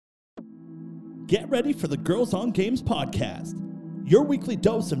get ready for the Girls on Games podcast, your weekly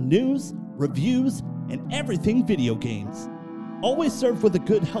dose of news, reviews, and everything video games. Always served with a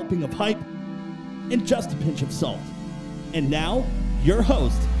good helping of hype and just a pinch of salt. And now, your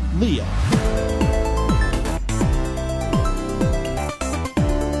host, Leah.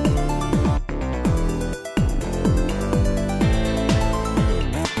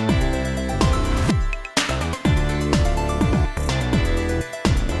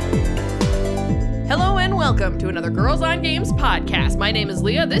 Welcome to another Girls on Games podcast. My name is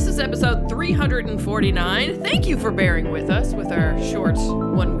Leah. This is episode 349. Thank you for bearing with us with our short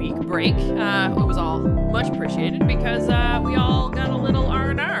 1 week break. It was all much appreciated because we all got a little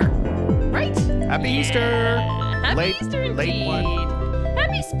R&R. Right? Happy Easter! Happy Easter indeed. Late one.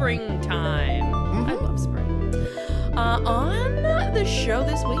 Happy springtime. I love spring. On the show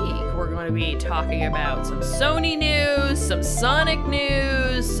this week, we're going to be talking about some Sony news, some Sonic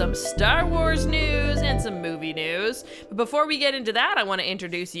news, some Star Wars news, and some movie news. But before we get into that, I want to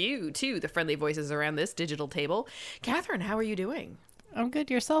introduce you to the friendly voices around this digital table. Catherine, how are you doing? I'm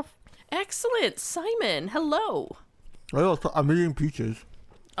good. Yourself? Excellent. Simon, hello. Well, I'm eating peaches.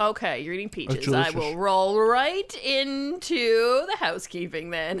 Okay, you're eating peaches. That's I will roll right into the housekeeping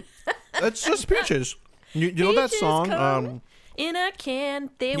then. It's just peaches. You know that song? In a can,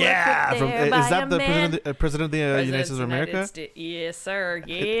 they were Yeah, put there by is that a the man. president of the United States of America? Yes, sir.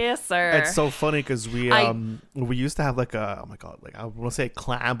 Yes, sir. It's so funny because we used to have like a I want to say a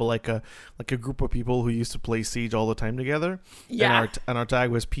clan, but like a group of people who used to play Siege all the time together. Yeah. And our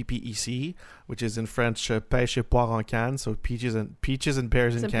tag was PPEC, which is in French pêche et poire en canne, so peaches and pears in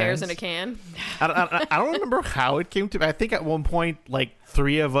cans. Some pears in a can. I don't remember how it came to me. I think at one point, like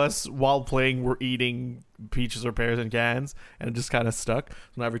 3 of us while playing were eating peaches or pears in cans, and it just kind of stuck. So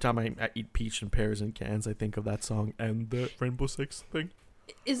now every time I eat peach and pears in cans, I think of that song and the Rainbow Six thing.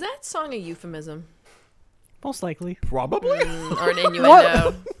 Is that song a euphemism? Most likely. Probably. Or an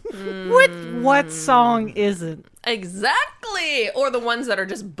innuendo? What song isn't? Exactly. Or the ones that are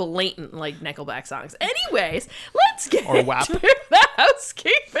just blatant, like Nickelback songs. Anyways, let's get Or WAP. into the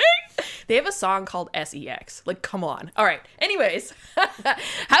housekeeping. They have a song called SEX. Like, come on. All right. Anyways,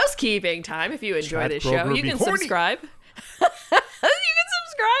 housekeeping time. If you enjoy this show, you can subscribe. You can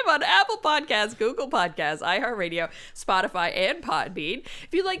subscribe on Apple Podcasts, Google Podcasts, iHeartRadio, Spotify, and Podbean.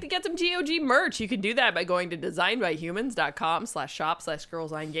 If you'd like to get some GOG merch, you can do that by going to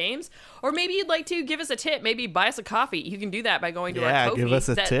designbyhumans.com/shop/girlsongames. Or maybe you'd like to give us a tip, maybe buy us a coffee. You can do that by going to our Ko-fi. Give us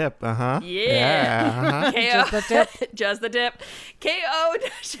a tip. Yeah. Just the tip. Just the tip.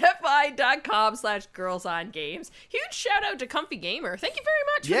 ko-fi.com/girlsongames. Huge shout out to Comfy Gamer. Thank you very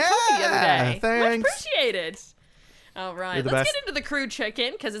much for the coffee the other day. Thanks. Much appreciated. All right, let's best. get into the crew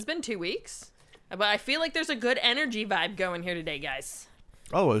check-in because it's been 2 weeks. But I feel like there's a good energy vibe going here today, guys.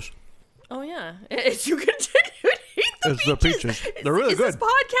 Always. Oh, yeah. You continue to eat the It's the peaches. They're really is good. Is this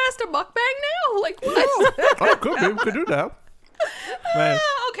podcast a mukbang now? Like, what? Oh, could be. We could do that. Man.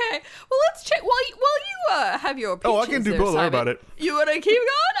 Okay. Well, let's check. While you have your peaches. Oh, I can do there, both. Worry Simon. about it. You want to keep going?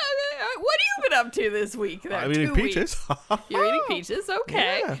 Okay. All right. What have you been up to this week? I'm eating peaches. You're eating peaches?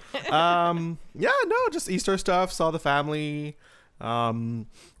 Okay. Yeah. Just Easter stuff. Saw the family.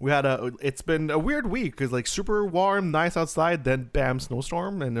 It's been a weird week because like super warm, nice outside, then bam,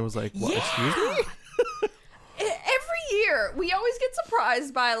 snowstorm, and it was like, what? Excuse me? Every year, we always get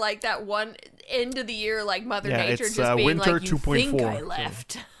surprised by like that one end of the year, like Mother Nature it's, just being winter like, you 2.4, think I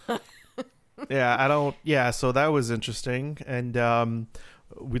left. So that was interesting. And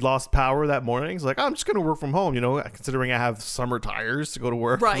we lost power that morning. It's like, I'm just going to work from home, considering I have summer tires to go to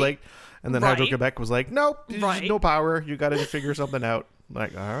work. Right. And then Hydro-Quebec was like, nope, Right. no power. You got to figure something out. I'm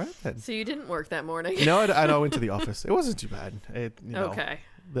like, all right then. So you didn't work that morning? No, I went to the office. It wasn't too bad. Okay.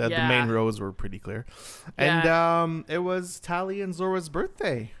 The main roads were pretty clear. Yeah. And it was Tally and Zora's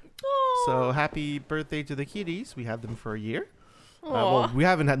birthday. Aww. So happy birthday to the kitties. We had them for a year. Aw. We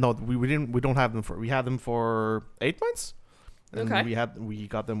haven't had we don't have them we had them for 8 months. And Okay. we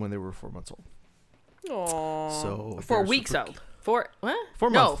got them when they were 4 months old. Aww. So 4 weeks old. 4 what? 4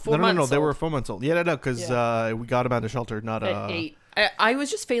 No, months. 4 months. No, they old. were 4 months old. Yeah, no, because we got them out of the shelter, not At 8. I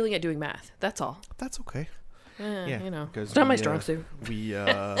was just failing at doing math. That's all. That's okay. Yeah. because It's not my strong suit.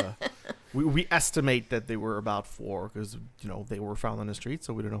 We estimate that they were about 4 because they were found on the street,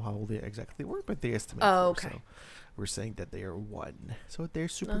 so we don't know how old they exactly were, but they estimate. Oh, 4, okay. So we're saying that they are 1, so they're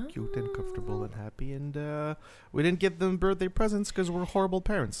super cute and comfortable and happy, and we didn't give them birthday presents because we're horrible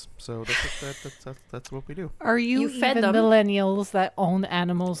parents. So that's what we do. Are you fed even them? millennials that own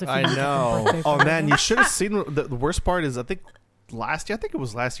animals? If you I give them know. birthday Oh man, presents? you should have seen the worst part is I think it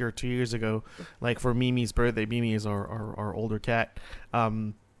was last year or 2 years ago, like for Mimi's birthday. Mimi is our older cat.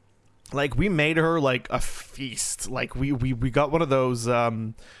 like we made her like a feast. Like we got one of those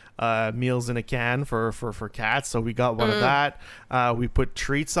meals in a can for cats, so we got one of that. We put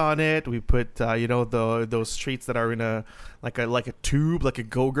treats on it. We put those treats that are in a like a tube, like a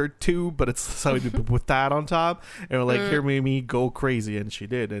Go-Gurt tube, but it's so we put that on top, and we're like, here, made me go crazy, and she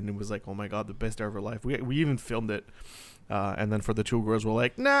did, and it was like, oh my god, the best day of her life. We even filmed it. And then for the two girls, we're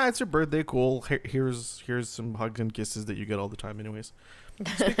like, nah, it's your birthday, cool. Here's some hugs and kisses that you get all the time anyways.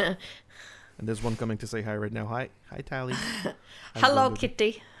 And there's one coming to say hi right now. Hi Tally. Hello,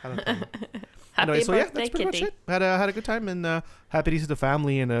 Kitty. Hello, Tally. Happy Anyway, so birthday, yeah, that's pretty Kitty. much it. Had a good time, and happy to see the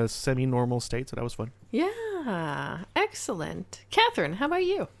family in a semi-normal state, so that was fun. Yeah, excellent. Catherine, how about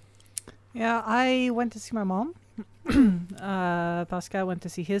you? Yeah, I went to see my mom. Pascal went to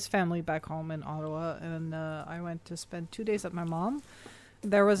see his family back home in Ottawa, and I went to spend 2 days at my mom.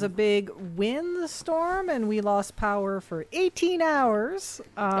 There was a big windstorm, and we lost power for 18 hours.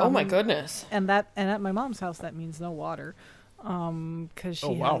 Oh my goodness. And at my mom's house, that means no water, because she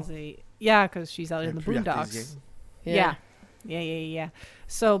wow. has because she's out in the boondocks. Yeah. Yeah.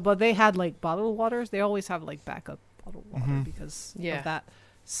 So, but they had like bottled waters. They always have like backup bottled water because of that.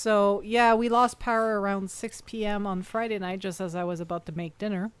 So, yeah, we lost power around 6 p.m. on Friday night, just as I was about to make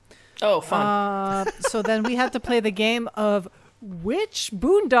dinner. Oh, fun. So then we had to play the game of which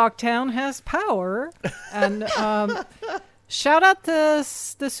boondock town has power. And shout out to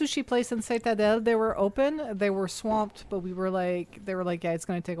the sushi place in Saint Adèle. They were open. They were swamped, but they were like, yeah, it's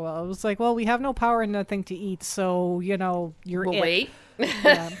going to take a while. I was like, well, we have no power and nothing to eat, so, you're We'll wait.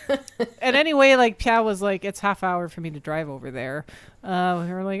 Yeah. And anyway, like Pia was like, it's half hour for me to drive over there. We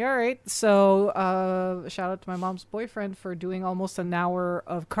were like, all right. So shout out to my mom's boyfriend for doing almost an hour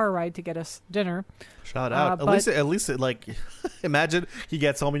of car ride to get us dinner. Shout out. At least like, imagine he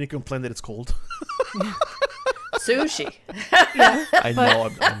gets home and you complain that it's cold. Sushi. Yeah, I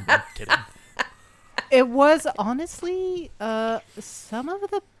know. I'm kidding. it was honestly some of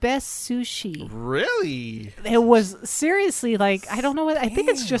the best sushi. Really? It was seriously like, I don't know what, I think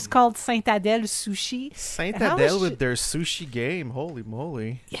it's just called Saint Adèle sushi. Saint And how Adèle was with their sushi game. Holy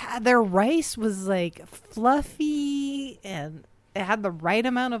moly. Yeah, their rice was like fluffy and it had the right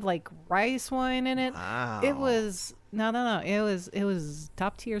amount of like rice wine in it. Wow. It was no. It was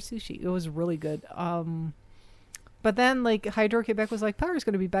top tier sushi. It was really good. But then like Hydro Quebec was like, power's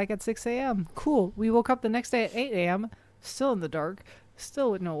going to be back at 6 a.m. Cool. We woke up the next day at 8 a.m. Still in the dark, still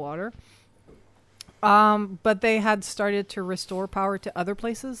with no water. But they had started to restore power to other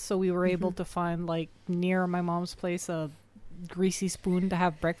places, so we were able to find like near my mom's place a greasy spoon to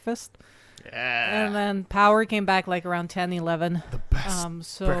have breakfast. Yeah. And then power came back like around 10, 11. The best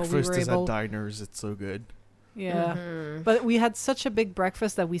So breakfast we were is able, at diners. It's so good. yeah. But we had such a big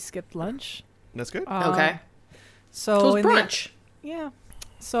breakfast that we skipped lunch. That's good. Okay. So So in it's brunch. Yeah.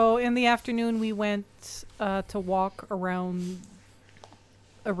 So in the afternoon, we went to walk around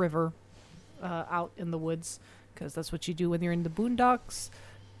a river out in the woods, because that's what you do when you're in the boondocks.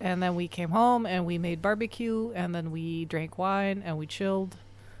 And then we came home and we made barbecue, and then we drank wine and we chilled.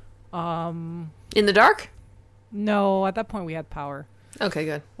 In the dark? No, at that point we had power. Okay,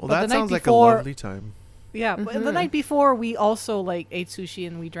 good. Well, but that the night sounds like a before- lovely time. Yeah, but the night before we also like ate sushi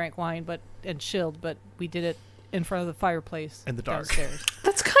and we drank wine, and chilled, but we did it in front of the fireplace In the dark. downstairs.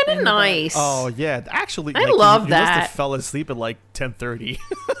 That's kind In of the dark. nice. Oh yeah, actually, I like, love you must that. have fell asleep at like 10:30.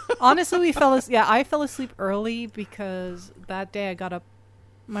 Honestly, I fell asleep early because that day I got up.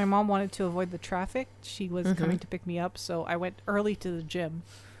 My mom wanted to avoid the traffic. She was coming to pick me up, so I went early to the gym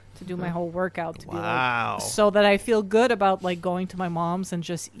to do my whole workout to Wow. be like, so that I feel good about like going to my mom's and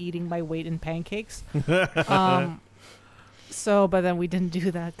just eating my weight in pancakes. But then we didn't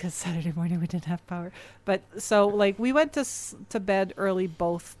do that because Saturday morning we didn't have power. But so like we went to bed early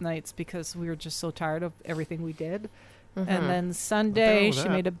both nights because we were just so tired of everything we did. And then Sunday with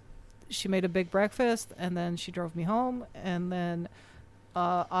that? she made a big breakfast, and then she drove me home, and then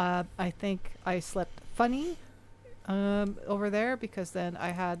I think I slept funny over there because then I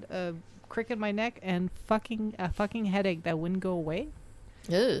had a crick in my neck and a fucking headache that wouldn't go away.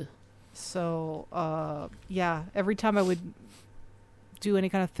 Ew. So yeah, every time I would do any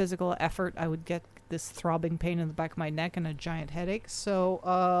kind of physical effort, I would get this throbbing pain in the back of my neck and a giant headache.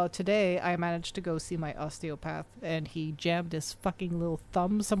 So today I managed to go see my osteopath, and he jammed his fucking little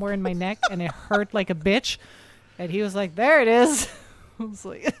thumb somewhere in my neck and it hurt like a bitch. And he was like, there it is. I was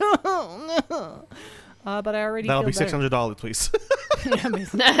like, oh no. But I already That'll feel be better. $600, please. Yeah,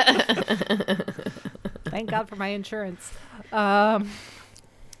 basically. Thank God for my insurance.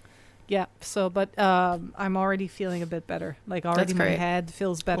 Yeah. So, but I'm already feeling a bit better. Like already, That's my great. head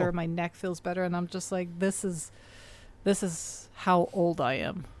feels better, Cool. my neck feels better, and I'm just like, this is how old I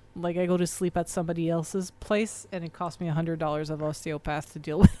am. Like, I go to sleep at somebody else's place, and it costs me $100 of osteopath to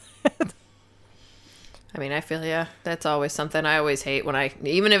deal with. I mean, I feel ya. That's always something I always hate when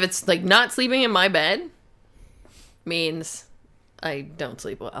even if it's like not sleeping in my bed, means I don't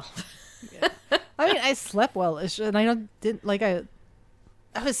sleep well. I mean, I slept well, and I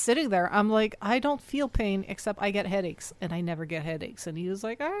was sitting there. I'm like, I don't feel pain except I get headaches, and I never get headaches. And he was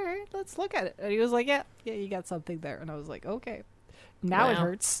like, all right, let's look at it. And he was like, yeah, you got something there. And I was like, okay. Now it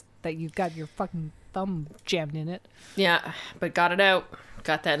hurts that you've got your fucking thumb jammed in it. Yeah, but got it out.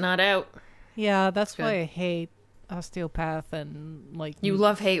 Got that knot out. Yeah, that's why I hate osteopath and like you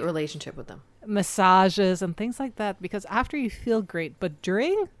love-hate relationship with them. Massages and things like that, because after you feel great, but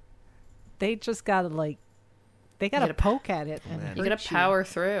during, they just gotta poke at it and you gotta power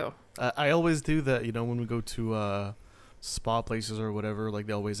through. I always do that, when we go to spa places or whatever, like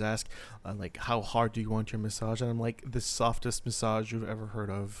they always ask, like, how hard do you want your massage? And I'm like, the softest massage you've ever heard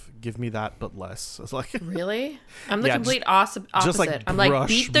of. Give me that, but less. It's like, really? I'm the complete opposite. Just like I'm like,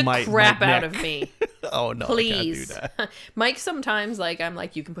 beat the crap out of me. Oh no, please. I can't do that. Mike, sometimes I'm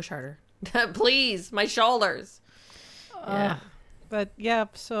like, you can push harder. Please, my shoulders. Yeah. But yeah,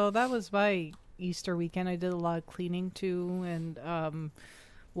 so that was my Easter weekend. I did a lot of cleaning too, and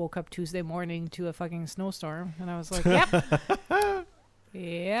woke up Tuesday morning to a fucking snowstorm, and I was like, yep.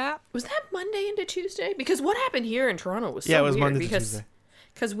 Yeah. Was that Monday into Tuesday? Because what happened here in Toronto was so it was weird. Monday to Tuesday.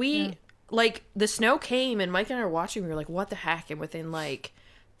 Because we, the snow came, and Mike and I were watching, we were like, what the heck? And within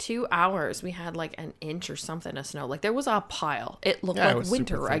 2 hours, we had an inch or something of snow. There was a pile. It looked like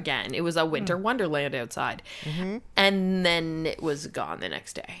winter again. It was a winter wonderland outside. Mm-hmm. And then it was gone the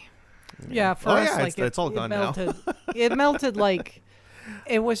next day. Yeah, for us, it's all gone melted. It melted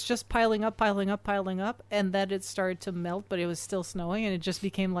it was just piling up, and then it started to melt, but it was still snowing, and it just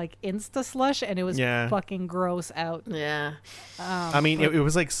became insta slush, and it was fucking gross out. Yeah. I mean, it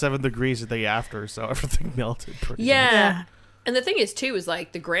was 7 degrees the day after, so everything melted pretty much. Yeah. And the thing is, too, is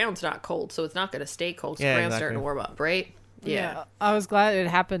the ground's not cold, so it's not going to stay cold. So the ground's starting to warm up, right? Yeah. I was glad it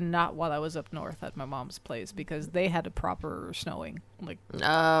happened not while I was up north at my mom's place, because they had a proper snowing.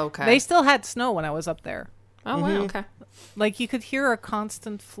 Oh, okay. They still had snow when I was up there. Oh, wow, okay. You could hear a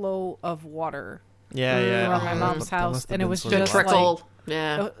constant flow of water. Yeah. Around my mom's house, and it was just trickle.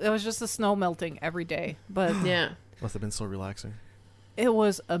 Yeah. It was just the snow melting every day, but yeah, must have been so relaxing. It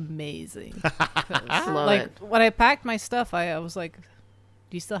was amazing. Love it. When I packed my stuff, I was like,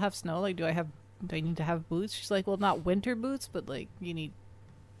 "Do you still have snow? Do I need to have boots?" She's like, "Well, not winter boots, but you need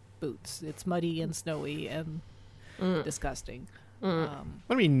boots. It's muddy and snowy and disgusting." What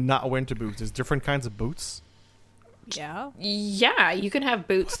do you mean, not winter boots? There's different kinds of boots. Yeah. Yeah, you can have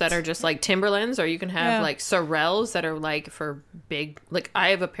boots that are just Timberlands, or you can have Sorels that are for big. I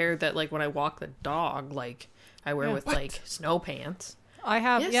have a pair that when I walk the dog, I wear with snow pants. I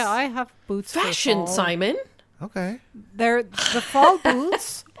have I have boots. Fashion, for fall. Simon. Okay. The fall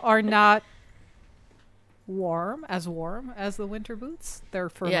boots are not warm as the winter boots. They're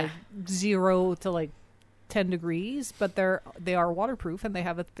for 0 to 10 degrees, but they are waterproof, and they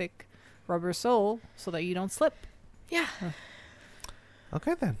have a thick rubber sole so that you don't slip. Yeah.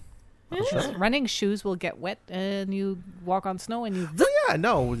 Okay then. Yeah. Running shoes will get wet, and you walk on snow, and you. Oh yeah,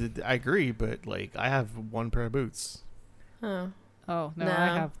 no, I agree, but I have one pair of boots. Oh. Oh no,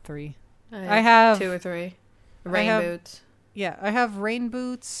 I have 3. I have 2 or 3 rain boots. Yeah, I have rain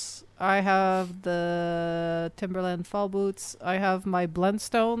boots. I have the Timberland fall boots. I have my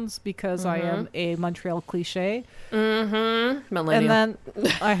Blundstones because I am a Montreal cliche. Mm-hmm. Millennial. And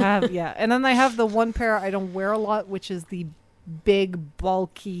then I have the one pair I don't wear a lot, which is the big,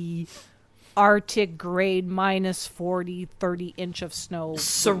 bulky, Arctic grade -40, 30 inch of snow.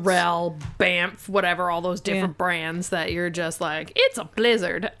 Sorel, Banff, whatever, all those different brands that you're just it's a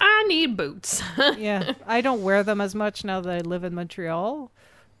blizzard. I need boots. Yeah, I don't wear them as much now that I live in Montreal.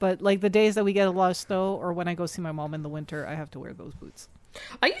 But the days that we get a lot of snow, or when I go see my mom in the winter, I have to wear those boots.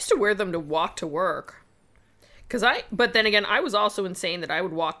 I used to wear them to walk to work. But then again, I was also insane that I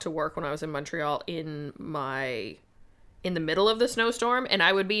would walk to work when I was in Montreal in the middle of the snowstorm, and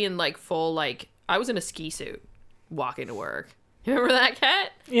I would be in full I was in a ski suit walking to work. You remember that,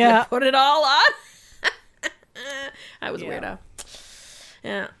 Kat? Yeah. Put it all on. I was a weirdo.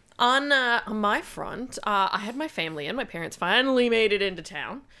 Yeah. On my front, I had my family and my parents finally made it into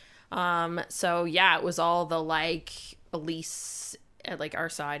town. So yeah, it was all the Elise at our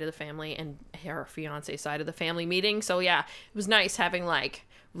side of the family and her fiance side of the family meeting. So yeah, it was nice having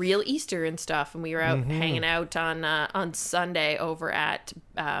real Easter and stuff, and we were out hanging out on Sunday over at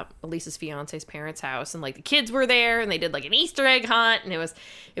Elisa's fiance's parents' house, and like the kids were there, and they did like an Easter egg hunt, and it was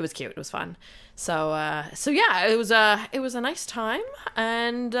cute. It was fun. So yeah, it was a nice time,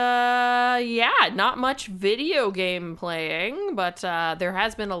 and yeah, not much video game playing, but there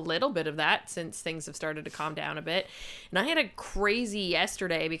has been a little bit of that since things have started to calm down a bit. And I had a crazy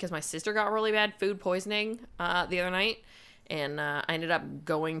yesterday because my sister got really bad food poisoning the other night. And I ended up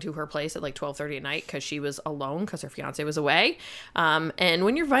going to her place at like 12:30 at night because she was alone because her fiance was away. And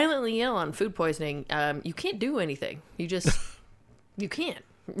when you're violently ill on food poisoning, you can't do anything. You just, you can't,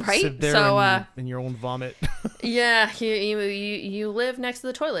 right? Sit there in your own vomit. Yeah, you live next to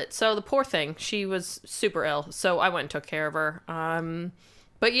the toilet. So the poor thing, she was super ill. So I went and took care of her.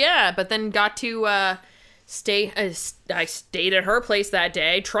 But then got to I stayed at her place that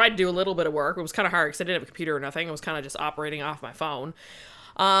day, tried to do a little bit of work. It was kind of hard because I didn't have a computer or nothing. I was kind of just operating off my phone.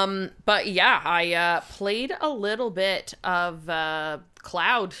 But yeah, I played a little bit of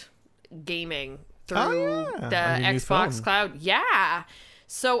cloud gaming through the Xbox Cloud. Yeah.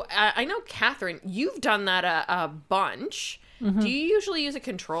 So I know, Catherine, you've done that a bunch. Do you usually use a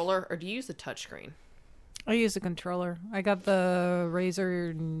controller or do you use the touchscreen? I use a controller. I got the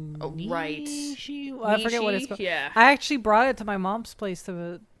Razer. Right. I forget what it's called. Yeah. I actually brought it to my mom's place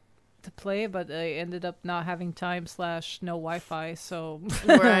to play, but I ended up not having time / no Wi-Fi, so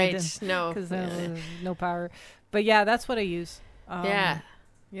Right. No. because there was no power. But yeah, that's what I use. Yeah.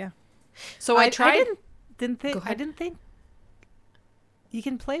 So I tried. didn't Go think. I ahead. didn't think you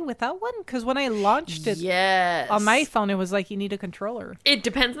can play without one, because when I launched it Yes. on my phone, it was like you need a controller. It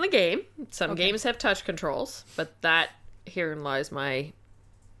depends on the game. Some Okay. games have touch controls, but that herein lies my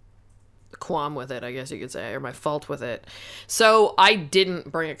qualm with it, I guess you could say, or my fault with it. So I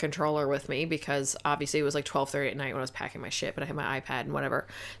didn't bring a controller with me because obviously it was like 12:30 at night when I was packing my shit, but I had my iPad and whatever.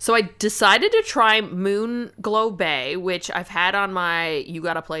 So I decided to try Moon Glow Bay, which I've had on my You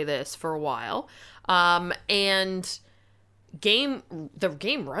Gotta Play This for a while. And the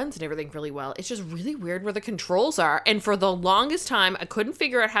game runs and everything really well. It's just really weird where the controls are, and for the longest time I couldn't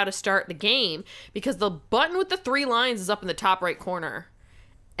figure out how to start the game because the button with the 3 lines is up in the top right corner,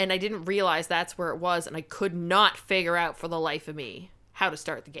 and I didn't realize that's where it was, and I could not figure out for the life of me how to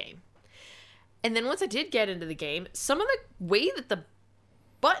start the game. And then once I did get into the game, some of the way that the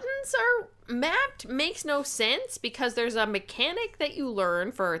buttons are mapped makes no sense, because there's a mechanic that you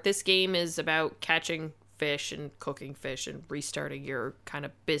learn for this game is about catching fish and cooking fish and restarting your kind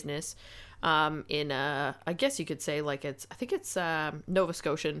of business in I guess you could say like I think it's Nova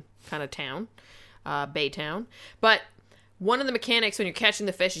Scotian kind of town, Bay Town. But one of the mechanics when you're catching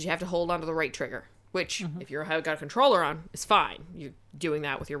the fish is you have to hold onto the right trigger, which if you've got a controller on is fine. You're doing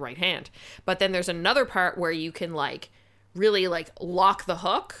that with your right hand. But then there's another part where you can like really like lock the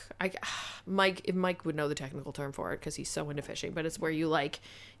hook. Mike would know the technical term for it because he's so into fishing, but it's where you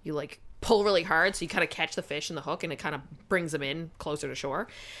pull really hard so you kind of catch the fish in the hook and it kind of brings them in closer to shore.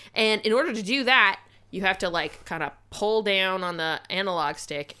 And in order to do that, you have to like kind of pull down on the analog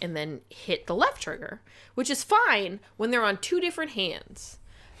stick and then hit the left trigger, which is fine when they're on 2 different hands.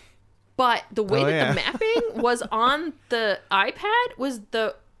 But the way the mapping was on the iPad was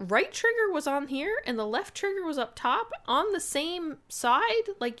the right trigger was on here and the left trigger was up top on the same side,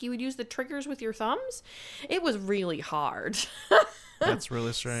 like you would use the triggers with your thumbs. It was really hard. That's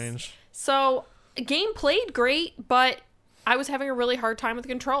really strange. So, game played great, but I was having a really hard time with the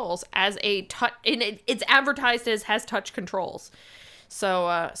controls as a touch, and it's advertised as has touch controls. So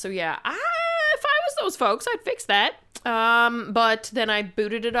yeah, if I was those folks, I'd fix that. But then I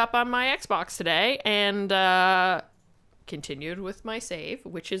booted it up on my Xbox today and continued with my save,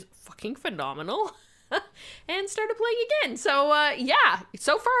 which is fucking phenomenal, and started playing again. So yeah,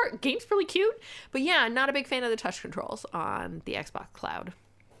 so far game's really cute, but yeah, not a big fan of the touch controls on the Xbox Cloud.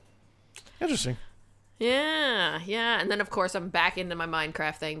 Interesting. Yeah, and then of course I'm back into my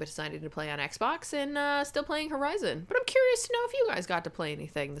Minecraft thing, but decided to play on Xbox and still playing Horizon. But I'm curious to know if you guys got to play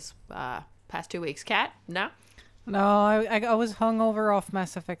anything this past 2 weeks. Kat? No? No, I was hungover off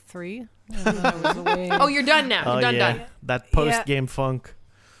Mass Effect 3. And I was away. Oh, you're done now. You're done. That post-game funk.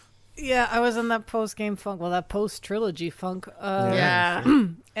 Yeah, I was in that post-game funk. Well, that post-trilogy funk. Yeah.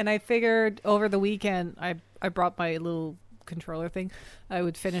 And I figured over the weekend, I brought my little controller thing. I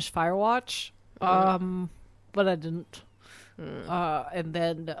would finish Firewatch, but I didn't. And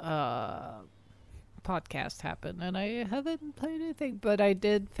then podcast happened, and I haven't played anything. But I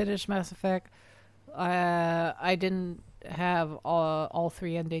did finish Mass Effect. I didn't have all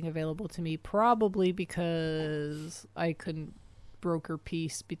 3 ending available to me, probably because I couldn't broker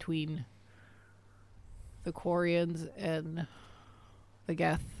peace between the Quarians and the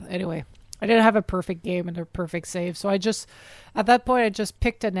Geth. Anyway, I didn't have a perfect game and a perfect save, so at that point, I just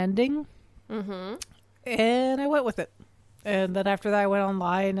picked an ending, and I went with it. And then after that, I went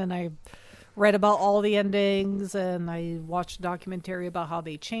online and I read about all the endings, and I watched a documentary about how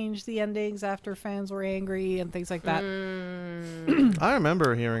they changed the endings after fans were angry and things like that. I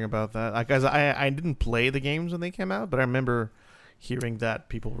remember hearing about that. Because I didn't play the games when they came out, but I remember hearing that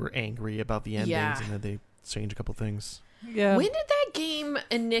people were angry about the endings and that they changed a couple things. Yeah. When did that game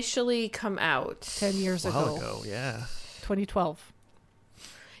initially come out? 10 years A while ago. ago, yeah. 2012.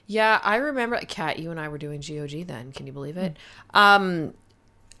 Yeah, I remember. Kat, you and I were doing GOG then. Can you believe it?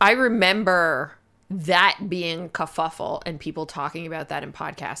 I remember that being kerfuffle and people talking about that in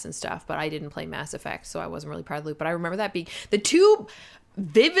podcasts and stuff, but I didn't play Mass Effect, so I wasn't really part of the loop. But I remember that being the two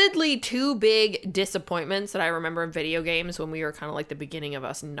big disappointments that I remember in video games when we were kind of like the beginning of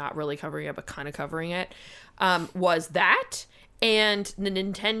us not really covering it, but kind of covering it, was that and the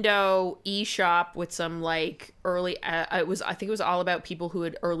Nintendo eShop with some like early, I think it was all about people who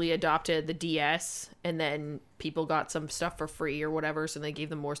had early adopted the DS and then people got some stuff for free or whatever. So they gave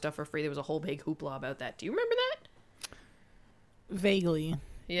them more stuff for free. There was a whole big hoopla about that. Do you remember that? Vaguely.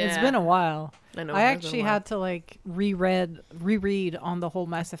 Yeah. It's been a while. I know. I actually had to like reread on the whole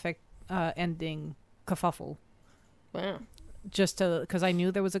Mass Effect ending kerfuffle. Wow. Just because I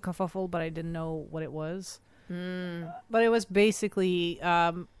knew there was a kerfuffle, but I didn't know what it was. But it was basically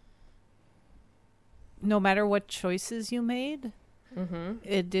no matter what choices you made,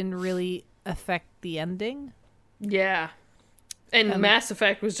 it didn't really affect the ending. Yeah. And Mass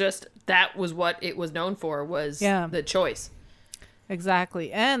Effect was just, that was what it was known for, was the choice.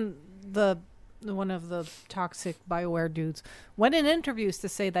 Exactly. And one of the toxic BioWare dudes went in interviews to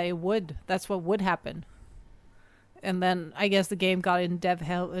say that that's what would happen. And then I guess the game got in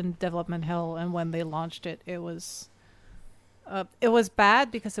development hell, and when they launched it, it was bad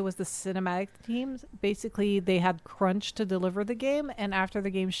because it was the cinematic teams. Basically, they had crunch to deliver the game, and after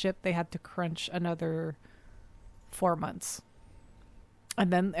the game shipped, they had to crunch another 4 months.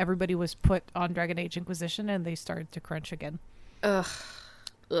 And then everybody was put on Dragon Age Inquisition, and they started to crunch again. Ugh.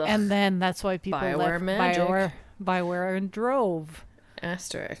 And then that's why people BioWare left magic. BioWare and drove.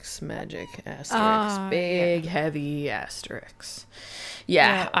 Asterisk, magic, asterisk, big, heavy asterisk.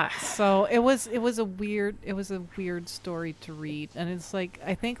 Yeah. So it was a weird story to read, and it's like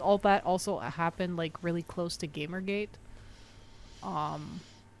I think all that also happened like really close to Gamergate.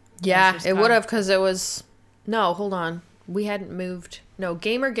 Yeah, it would have because it was hold on, we hadn't moved. No,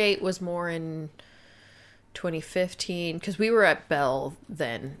 Gamergate was more in 2015 because we were at Bell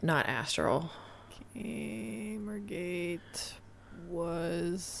then, not Astral. Gamergate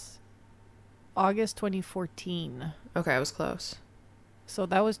was August 2014. Okay, I was close. So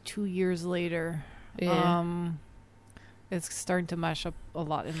that was 2 years later. Yeah. It's starting to mash up a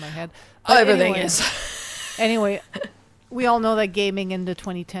lot in my head. Everything is. Anyway, we all know that gaming in the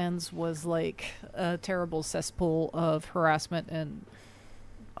 2010s was like a terrible cesspool of harassment, and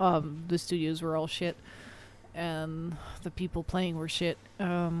the studios were all shit, and the people playing were shit.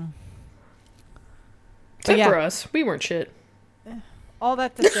 Except for us. We weren't shit. All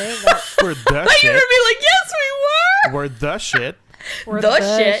that to say that We're the You're shit. gonna be like, yes, we were. We're the shit. we're The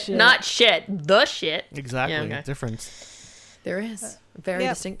shit, not shit. The shit. Exactly. Yeah, okay. Difference. There is a very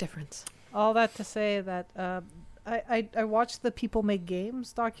yeah. distinct difference. all that to say that I watched the People Make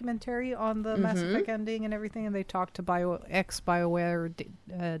Games documentary on the Mass Effect ending and everything, and they talked to BioWare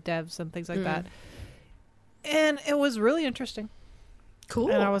devs and things like that, and it was really interesting. Cool.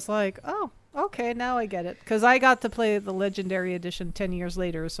 And I was like, oh, okay, now I get it, because I got to play the Legendary Edition 10 years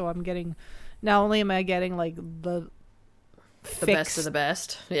later, so I'm getting, not only am I getting like the best of the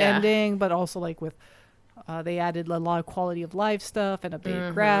best ending, but also like with they added a lot of quality of life stuff and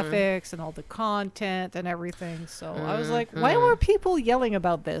updated graphics and all the content and everything. So I was like, why were people yelling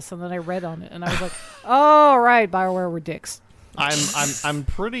about this? And then I read on it and I was like, oh right, BioWare were dicks. I'm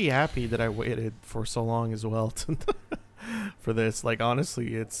pretty happy that I waited for so long as well for this. Like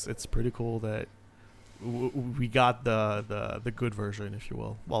honestly, it's pretty cool that we got the good version, if you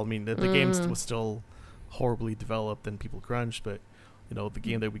will. Well, I mean the game was still horribly developed and people crunched, but you know, the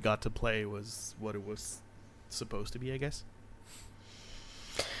game that we got to play was what it was supposed to be, I guess.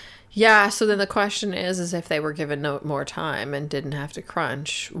 Yeah, so then the question is if they were given more time and didn't have to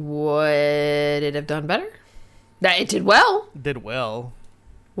crunch, would it have done better? That it did well. Did well.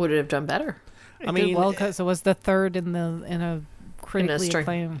 Would it have done better? I mean, well, because it was the third in a critically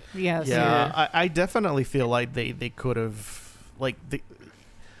acclaimed. Yes. Yeah, I definitely feel like they could have, like,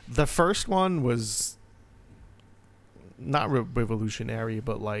 the first one was not revolutionary,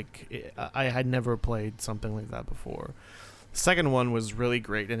 but like I had never played something like that before. Second one was really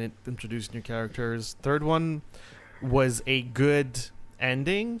great, and it introduced new characters. Third one was a good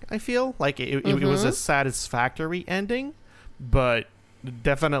ending, I feel. Like, it was a satisfactory ending, but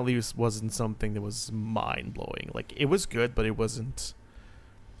definitely wasn't something that was mind-blowing. Like, it was good, but it wasn't,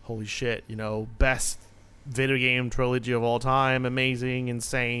 holy shit, best video game trilogy of all time, amazing,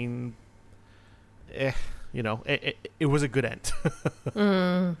 insane. It was a good end.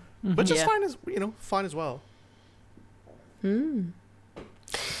 But just fine as well.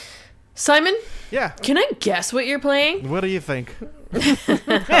 Simon? Yeah. Can I guess what you're playing? What do you think?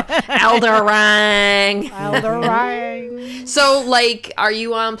 Elder Ring. Elder Ring. So, like, are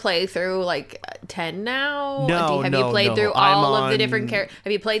you on playthrough, like, 10 now? No, Have you played no. through all I'm of the on- different characters?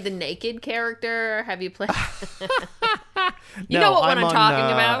 Have you played the naked character? Have you played... You No, know what I'm I'm on,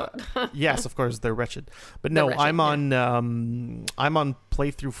 talking about? Yes, of course, they're wretched. But They're no, wretched, I'm on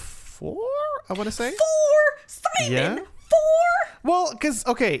playthrough 4, I want to say. 4? Simon! Yeah. 4? Well, because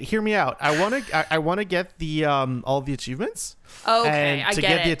hear me out. I want to get the all the achievements. Okay, and I to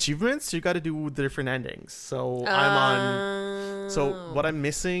get the it. achievements, you got to do the different endings. So I'm on. So what I'm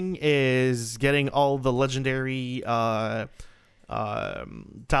missing is getting all the legendary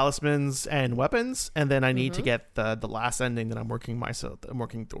talismans and weapons, and then I need to get the last ending that I'm working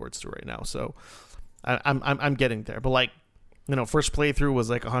towards to right now. So I'm getting there, but first playthrough was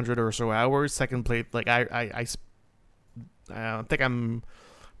like 100 or so hours. Second play, I think I'm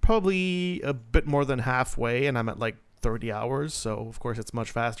probably a bit more than halfway, and I'm at like 30 hours. So of course it's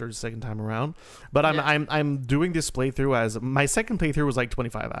much faster the second time around. But I'm doing this playthrough as my second playthrough was like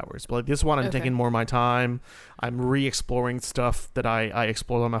 25 hours. But this one I'm taking more of my time. I'm re-exploring stuff that I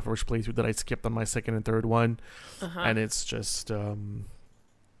explored on my first playthrough that I skipped on my second and third one, and it's just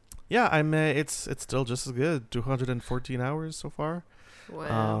it's still just as good. 214 hours so far.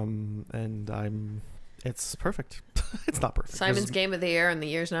 Wow. And it's perfect. It's not perfect. Simon's game of the year, and the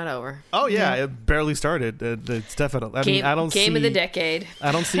year's not over. Oh yeah, it barely started. It's definitely. I don't game see of the decade.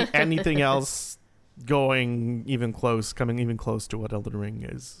 I don't see anything else coming even close to what Elden Ring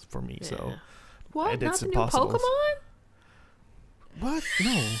is for me. So What? it's Not the impossible. new Pokemon? What?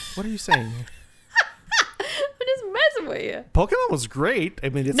 No. What are you saying? I'm just messing with you. Pokemon was great. I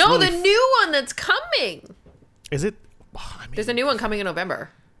mean, it's No, really the new one that's coming. Is it? I mean, There's a new one coming in November.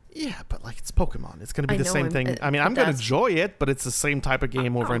 yeah, but it's Pokemon. It's going to be I the know, same and- thing. I mean, but I'm going to that's- enjoy it, but it's the same type of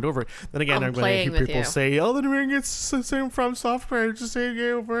game over and over. Then again, I'm I'm going to playing hear with people you. say, Elden Ring, it's the same from software. It's the same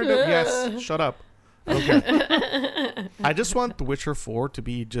game over and over. Yes, shut up. Okay. I just want The Witcher 4 to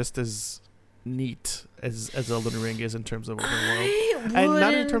be just as neat as Elden Ring is in terms of open world. And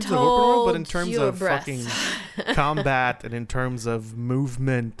not in terms of open world, but in terms of fucking combat and in terms of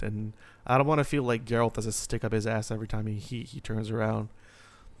movement. And I don't want to feel like Geralt has a stick up his ass every time he turns around.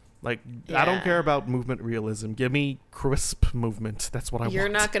 I don't care about movement realism. Give me crisp movement. That's what I want. You're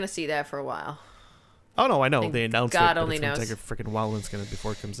not going to see that for a while. Oh no, I know Think they announced God it, but only it's gonna knows. take a freaking while. And it's gonna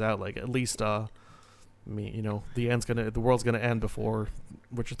before it comes out. Like at least, the world's gonna end before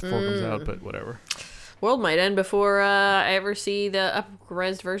Witcher 4 comes out. But whatever. World might end before I ever see the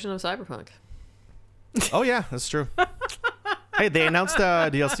up-resed version of Cyberpunk. Oh yeah, that's true. Hey, they announced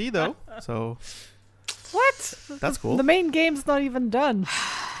DLC though, so What? that's cool. The main game's not even done.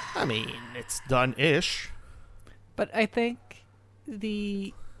 I mean, it's done-ish. But I think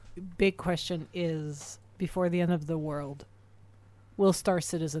the big question is, before the end of the world, will Star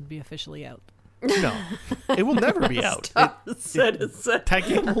Citizen be officially out? No, it will never be out. That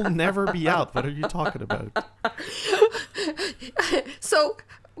game will never be out. What are you talking about? So,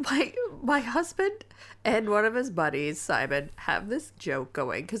 my husband and one of his buddies, Simon, have this joke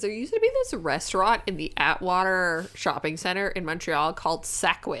going because there used to be this restaurant in the Atwater shopping center in Montreal called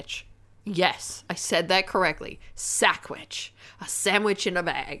Sackwich. Yes, I said that correctly. Sackwich. A sandwich in a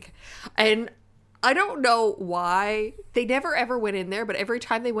bag. And I don't know why they never ever went in there, but every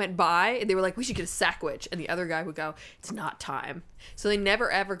time they went by, they were like, we should get a sackwich. And the other guy would go, it's not time. So they never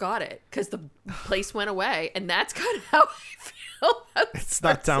ever got it because the place went away. And that's kind of how I feel. It's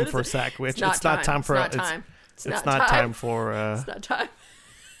not time for Sackwich. It's not time for. It's not time. It's not time for. It's not time.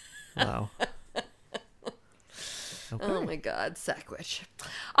 Wow. Okay. Oh my God, Sackwich.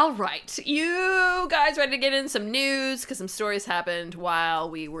 All right, you guys ready to get in some news because some stories happened while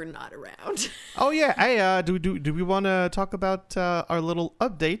we were not around. Oh yeah. Hey, do we want to talk about our little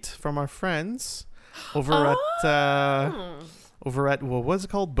update from our friends over at what was it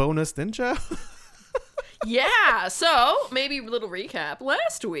called? Bonus Ninja. Yeah, so maybe a little recap.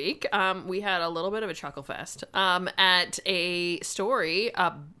 Last week, we had a little bit of a chuckle fest at a story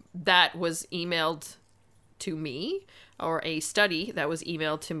that was emailed to me or a study that was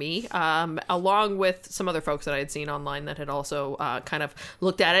emailed to me, along with some other folks that I had seen online that had also kind of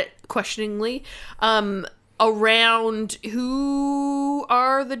looked at it questioningly, around who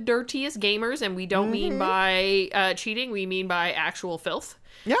are the dirtiest gamers, and we don't mean by cheating, we mean by actual filth.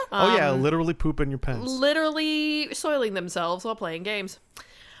 Yeah. Literally poop in your pants. Literally soiling themselves while playing games.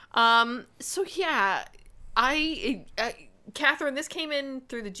 So yeah, Catherine, this came in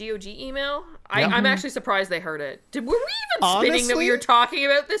through the GOG email. I'm actually surprised they heard it. Were we even spinning that we were talking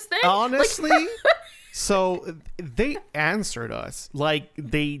about this thing? Honestly, so they answered us. Like,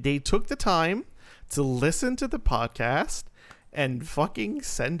 they took the time to listen to the podcast and fucking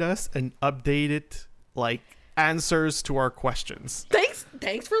send us an updated, like, answers to our questions.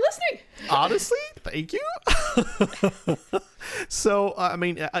 Thanks for listening. Honestly, thank you. So, I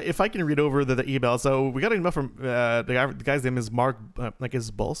mean, if I can read over the email. So we got an email from the guy's name is Mark, like is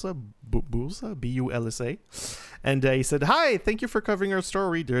Bulsa, Bulsa, and he said, "Hi, thank you for covering our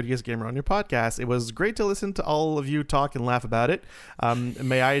story, Dirtiest Gamer, on your podcast. It was great to listen to all of you talk and laugh about it.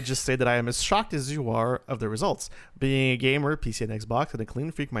 May I just say that I am as shocked as you are of the results. Being a gamer, PC and Xbox, and a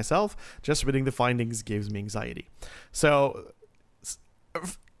clean freak myself, just reading the findings gives me anxiety." So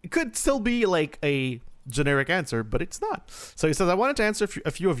it could still be like a generic answer, but it's not. So he says, "I wanted to answer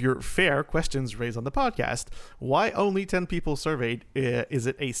a few of your fair questions raised on the podcast. Why only 10 people surveyed? Is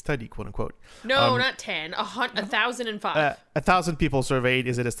it a study, quote unquote?" No, not 10. 1,005. 1,000 people surveyed.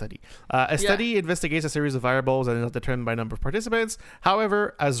 Is it a study? A study investigates a series of variables and is not determined by number of participants.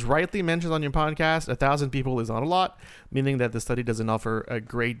 However, as rightly mentioned on your podcast, 1,000 people is not a lot, meaning that the study doesn't offer a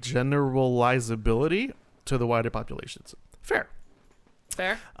great generalizability to the wider populations. Fair.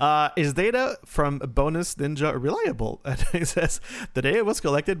 Is data from Bonus Ninja reliable? And it says the data was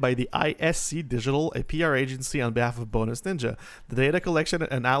collected by the ISC Digital, a PR agency on behalf of Bonus Ninja. The data collection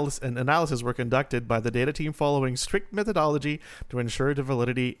and analysis were conducted by the data team following strict methodology to ensure the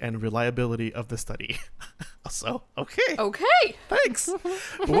validity and reliability of the study. So, okay. Thanks.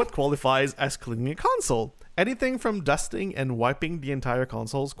 What qualifies as cleaning a console? Anything from dusting and wiping the entire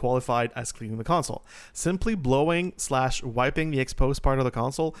consoles qualified as cleaning the console. Simply blowing/wiping the exposed part of the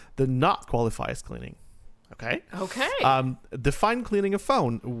console did not qualify as cleaning. Okay. Define cleaning a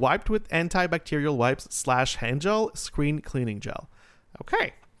phone. Wiped with antibacterial wipes/hand gel, screen cleaning gel.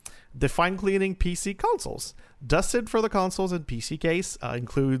 Okay. Define cleaning PC consoles. Dusted for the consoles and PC case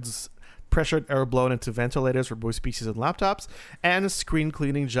includes pressured air blown into ventilators for both PCs and laptops, and screen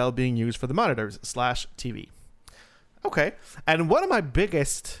cleaning gel being used for the monitors/TV. Okay, and one of my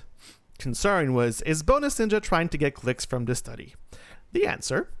biggest concern was, is Bonus Ninja trying to get clicks from this study? The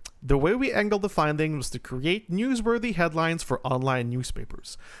answer: the way we angled the finding was to create newsworthy headlines for online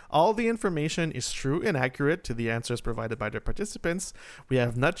newspapers. All the information is true and accurate to the answers provided by the participants. We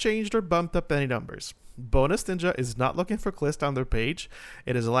have not changed or bumped up any numbers. Bonus Ninja is not looking for clicks down their page.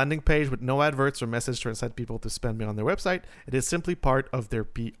 It is a landing page with no adverts or message to incite people to spend money on their website. It is simply part of their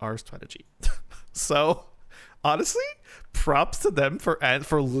PR strategy. So, honestly, props to them for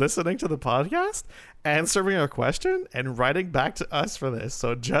listening to the podcast, answering our question, and writing back to us for this.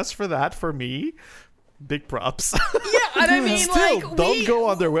 So just for that, for me, big props. Yeah, and I mean, still, don't go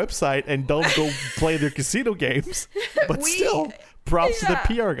on their website and don't go play their casino games. But still, props to the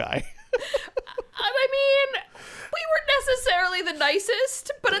PR guy. I mean, we weren't necessarily the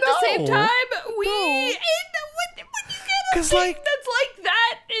nicest, but at the same time, when you get a thing that's like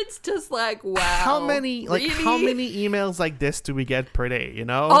that, it's just like, wow. How many emails like this do we get per day? You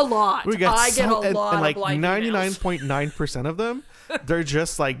know, a lot. I get a lot and like of 99.9% of them, they're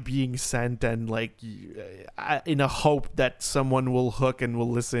just like being sent and like in a hope that someone will hook and will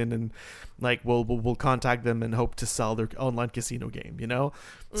listen and like we'll contact them and hope to sell their online casino game. You know,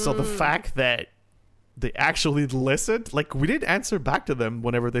 so the fact that they actually listened, like we didn't answer back to them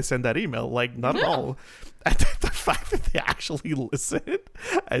whenever they send that email, like not at all. And the fact that they actually listened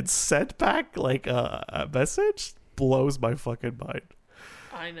and sent back like a message blows my fucking mind.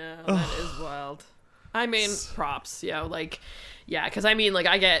 I know, that is wild. I mean, props, because I mean, like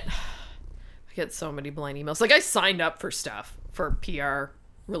I get so many blind emails. Like I signed up for stuff for PR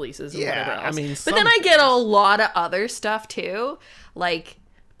releases and whatever else. I mean, but then I get a lot of other stuff too. Like,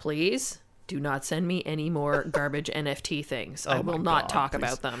 please do not send me any more garbage NFT things. I will not talk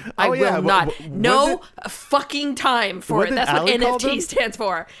about them. I will not. No fucking time for it. That's what NFT stands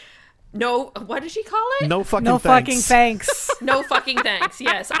for. No, what did she call it? No fucking thanks. No fucking thanks.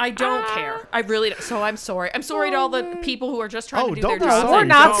 Yes, I don't care. I really don't. So I'm sorry. I'm sorry to all the people who are just trying to do their jobs. We're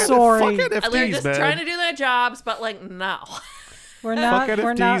not sorry. They're just trying to do their jobs, but like, no. We're not. Fuck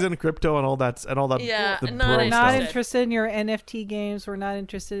We're NFTs not. and crypto and all that Yeah, the not bro interested. Not stuff. interested in your NFT games. We're not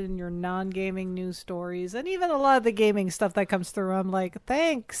interested in your non-gaming news stories, and even a lot of the gaming stuff that comes through. I'm like,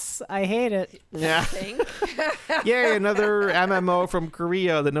 thanks. I hate it. Yeah. Think? Yay, another MMO from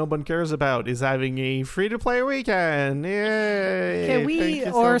Korea that no one cares about is having a free-to-play weekend. Yay! Can Thank we,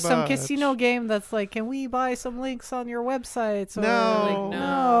 you or so some much. casino game that's like, can we buy some links on your websites? Or No. like,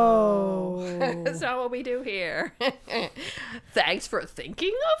 no. That's not what we do here. Thanks for thinking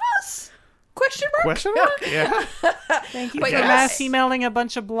of us? Question mark? Question mark? Yeah. Thank you But for yes. mass emailing a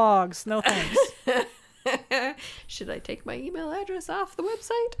bunch of blogs. No thanks. Should I take my email address off the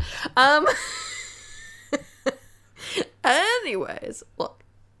website? Anyways, look,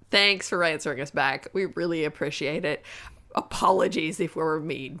 thanks for answering us back. We really appreciate it. Apologies if we were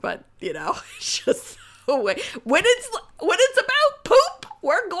mean, but it's just the way. When it's about poop,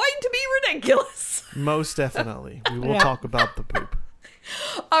 we're going to be ridiculous. Most definitely. We will Yeah. talk about the poop.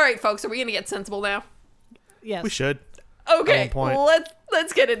 All right, folks, are we gonna get sensible now? Yes. We should. Okay, At one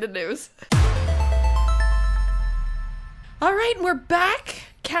let's get into news. All right, we're back.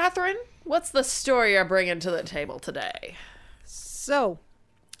 Catherine, what's the story you're bringing to the table today? So,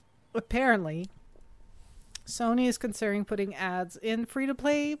 apparently, Sony is considering putting ads in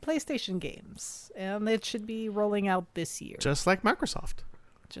free-to-play PlayStation games, and it should be rolling out this year, Just like Microsoft.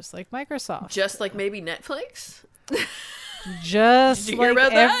 just like Microsoft. Just like maybe Netflix? Just Did you hear like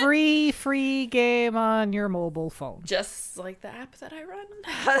about that? every free game on your mobile phone. Just like the app that I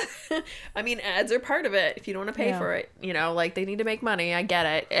run? I mean, ads are part of it if you don't want to pay Yeah. for it. Like they need to make money. I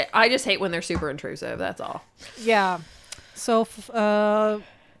get it. I just hate when they're super intrusive. That's all. Yeah. So,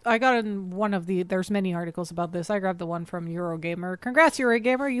 I got in one of there's many articles about this. I grabbed the one from Eurogamer. Congrats,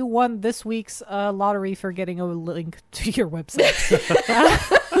 Eurogamer. You won this week's lottery for getting a link to your website.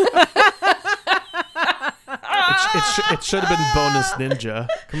 It should have been Bonus Ninja.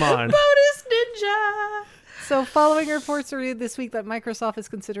 Come on. Bonus Ninja! So, following reports earlier this week that Microsoft is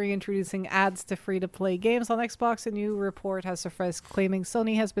considering introducing ads to free-to-play games on Xbox, a new report has surfaced claiming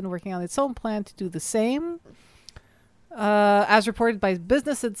Sony has been working on its own plan to do the same. As reported by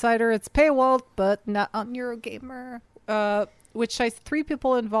Business Insider, it's paywalled, but not on Eurogamer, which cites 3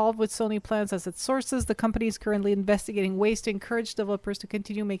 people involved with Sony plans as its sources. The company is currently investigating ways to encourage developers to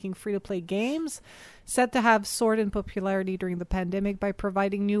continue making free-to-play games, said to have soared in popularity during the pandemic by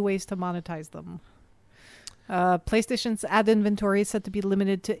providing new ways to monetize them. PlayStation's ad inventory is said to be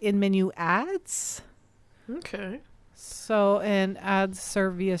limited to in-menu ads. Okay. So, and ads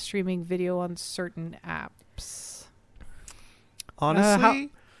served via streaming video on certain apps.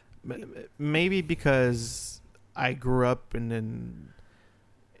 Honestly, maybe because I grew up in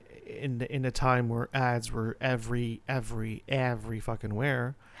a time where ads were every fucking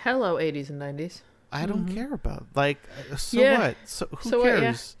where. Hello, 80s and 90s. I don't care about so Yeah. what? So who So what, yeah.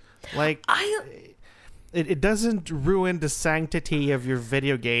 cares? It doesn't ruin the sanctity of your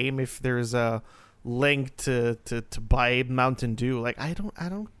video game if there's a link to buy Mountain Dew. I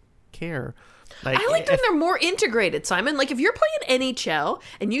don't care. I like when they're more integrated, Simon. Like, if you're playing NHL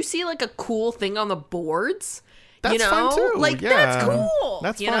and you see, like, a cool thing on the boards, That's fine too. Like, yeah. that's cool.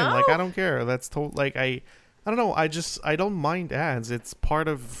 That's you fine. know? Like, I don't care. That's I don't know. I don't mind ads. It's part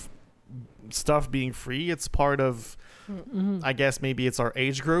of stuff being free. It's part of, I guess maybe it's our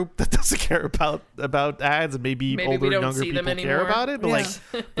age group that doesn't care about ads, and maybe we older, don't younger see them people care anymore. about it. But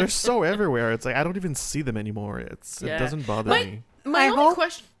Yeah. they're so everywhere. It's I don't even see them anymore. It doesn't bother me. My I only hope-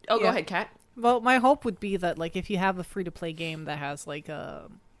 question... Oh, go yeah. ahead, Kat. Well, my hope would be that, like, if you have a free-to-play game that has, like, a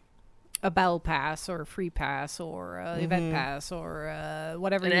battle pass or a free pass or event pass or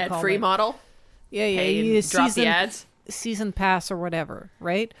whatever An you call ad-free it. model. Yeah, Pay you and drop the ads. season pass or whatever,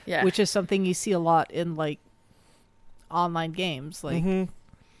 right? Yeah. Which is something you see a lot in, like, online games. Like,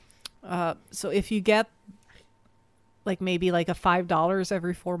 so if you get, like, maybe, like, a $5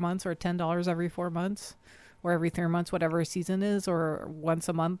 every 4 months or $10 every 4 months or every 3 months, whatever a season is, or once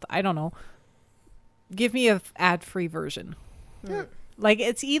a month, I don't know. Give me a ad-free version. Yeah. Like,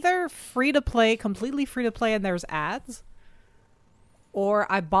 it's either free to play, completely free to play, and there's ads,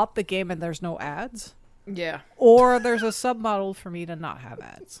 or I bought the game and there's no ads, Yeah. or there's a submodel for me to not have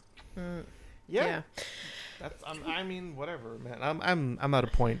ads. Yeah. That's, I mean, whatever, man. I'm at a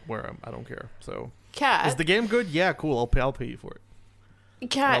point where I don't care. So, Kat. is the game good? Yeah, cool. I'll pay you for it.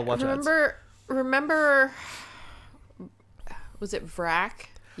 Kat, I'll watch ads. remember, was it VRAC?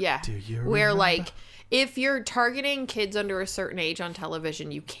 Yeah. Do you Where, remember? like, if you're targeting kids under a certain age on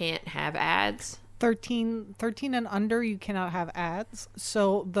television, you can't have ads. 13 and under, you cannot have ads.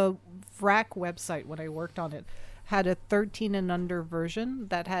 So the VRAC website, when I worked on it, had a 13 and under version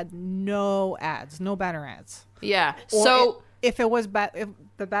that had no ads, no banner ads. Yeah. Or So if if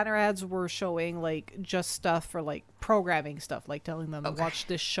the banner ads were showing like just stuff for like programming stuff, like telling them watch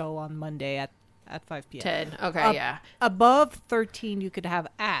this show on Monday at 5 p.m. 10. Okay, yeah. Above 13, you could have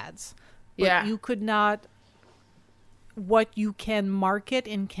ads. But you could not. What you can market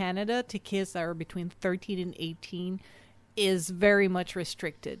in Canada to kids that are between 13 and 18 is very much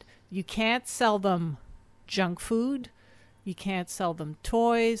restricted. You can't sell them junk food. You can't sell them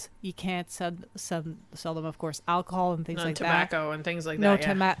toys. You can't sell them, of course, alcohol and things like tobacco that. And things like no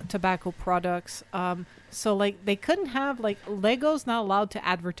that. Tobacco products. So like they couldn't have like Lego's not allowed to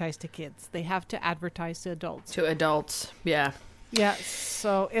advertise to kids. They have to advertise to adults. To adults, yeah. Yeah.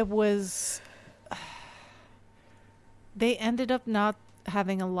 So it was. They ended up not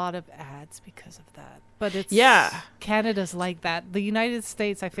having a lot of ads because of that. But it's Canada's like that. The United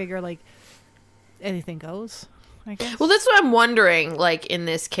States, I figure, like anything goes, I guess. Well, that's what I'm wondering, like in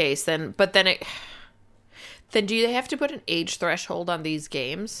this case then, but then do they have to put an age threshold on these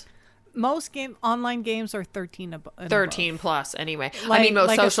games? Most online games are 13 13 plus anyway. Like, I mean, most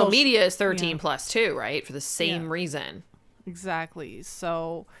like social media is 13 yeah. plus too, right? For the same reason. Exactly.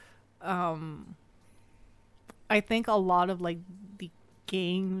 So, I think a lot of like the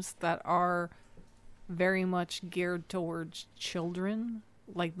games that are very much geared towards children,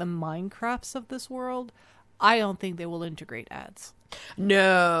 like the Minecrafts of this world, I don't think they will integrate ads.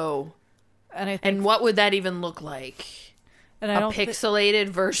 No. And what would that even look like? And a pixelated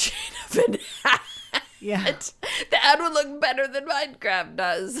version of an ad. Yeah. The ad would look better than Minecraft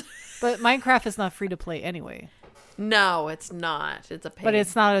does. But Minecraft is not free to play anyway. No, it's not. It's a pain. But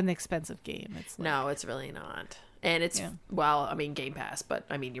it's not an expensive game. No, it's really not. And it's, well, I mean, Game Pass, but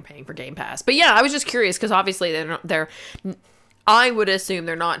I mean, you're paying for Game Pass. But yeah, I was just curious because obviously I would assume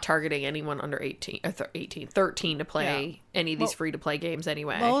they're not targeting anyone under 13 to play any of these free-to-play games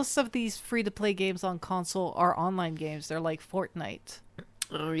anyway. Most of these free-to-play games on console are online games. They're like Fortnite.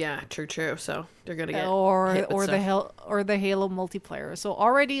 Oh yeah, true. So they're gonna get or the Halo multiplayer. So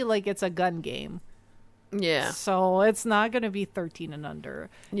already like it's a gun game. Yeah. So it's not gonna be 13 and under.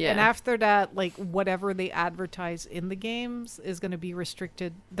 Yeah. And after that, like whatever they advertise in the games is gonna be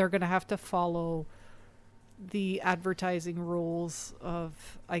restricted. They're gonna have to follow the advertising rules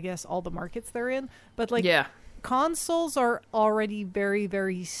of, I guess, all the markets they're in. But like consoles are already very,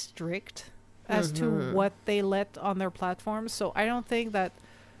 very strict as to what they let on their platforms. So I don't think that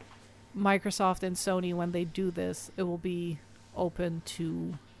Microsoft and Sony, when they do this, it will be open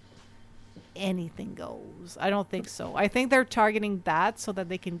to anything goes. I don't think so. I think they're targeting that so that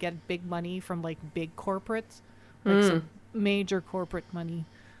they can get big money from like big corporates, like some major corporate money,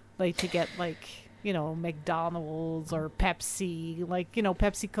 like to get like, you know, McDonald's or Pepsi. Like, you know,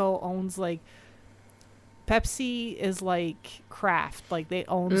 PepsiCo owns like, Pepsi is like Kraft. Like they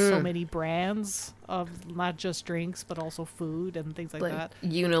own so many brands of not just drinks, but also food and things like that.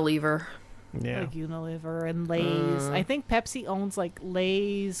 Unilever. Yeah. Like Unilever and Lay's. I think Pepsi owns like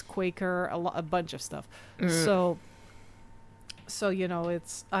Lay's, Quaker, a bunch of stuff. So you know,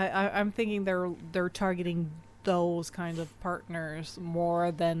 it's I'm thinking they're targeting those kind of partners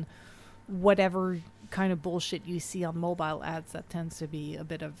more than whatever kind of bullshit you see on mobile ads that tends to be a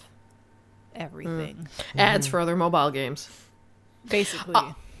bit of everything. Ads for other mobile games. Basically.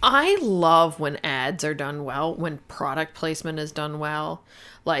 I love when ads are done well, when product placement is done well.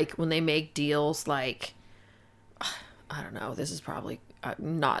 Like when they make deals like, I don't know, this is probably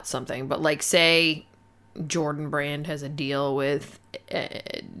not something, but like say Jordan Brand has a deal with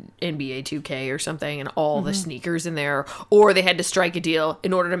NBA 2K or something and all the sneakers in there, or they had to strike a deal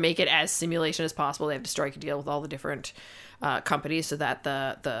in order to make it as simulation as possible. They have to strike a deal with all the different companies so that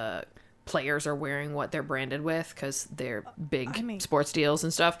the players are wearing what they're branded with because they're big sports deals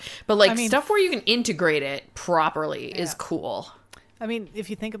and stuff. But like stuff where you can integrate it properly is cool. I mean, if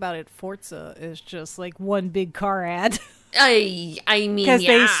you think about it, Forza is just like one big car ad. I mean, because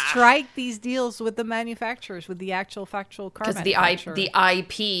they strike these deals with the manufacturers, with the actual factual car manufacturer. Because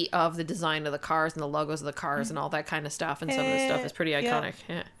the IP of the design of the cars and the logos of the cars and all that kind of stuff, and some of the stuff is pretty iconic.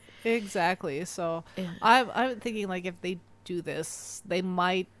 Yeah. Exactly. So I'm thinking like if they do this, they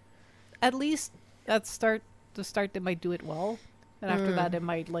might at least at the start they might do it well, and after that it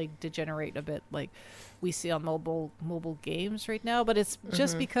might like degenerate a bit, like we see on mobile games right now. But it's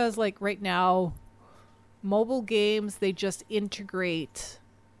just because like right now, mobile games, they just integrate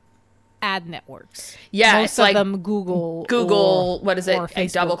ad networks. Yeah, most it's of like them Google. What is it? A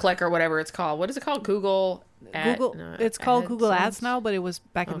Double Click or whatever it's called. What is it called? Google. It's called Google Ads now, but it was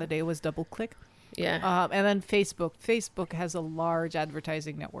back in the day. It was Double Click. Yeah. And then Facebook. Facebook has a large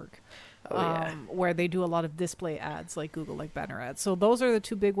advertising network. where they do a lot of display ads like Google, like banner ads. So those are the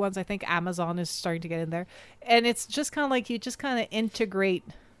two big ones. I think Amazon is starting to get in there. And it's just kind of like you just kind of integrate,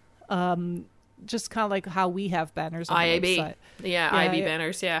 just kind of like how we have banners on IAB. the website. Yeah, IAB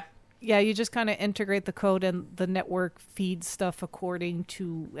banners, yeah. Yeah, you just kind of integrate the code and the network feeds stuff according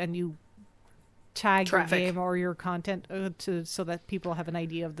to, and you tag Traffic. your game or your content so that people have an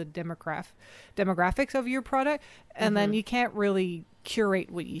idea of the demographics of your product. And then you can't really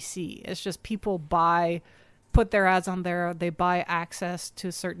curate what you see. It's just people put their ads on there, they buy access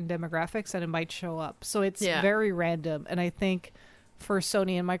to certain demographics, and it might show up. So it's very random. And I think for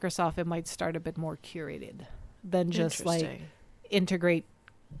Sony and Microsoft, it might start a bit more curated than just like integrate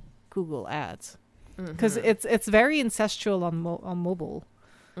Google ads, because it's very incestual on mobile,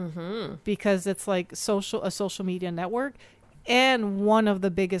 because it's like a social media network and one of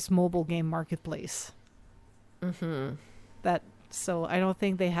the biggest mobile game marketplace. So I don't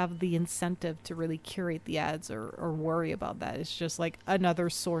think they have the incentive to really curate the ads or worry about that. It's just like another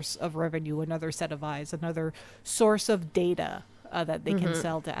source of revenue, another set of eyes, another source of data that they can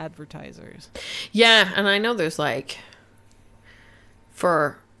sell to advertisers. Yeah, and I know there's like,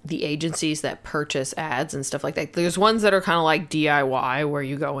 for the agencies that purchase ads and stuff like that, there's ones that are kind of like DIY where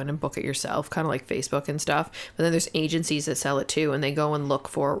you go in and book it yourself, kind of like Facebook and stuff. But then there's agencies that sell it too, and they go and look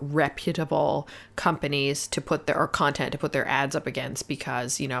for reputable companies to put their, or content to put their ads up against,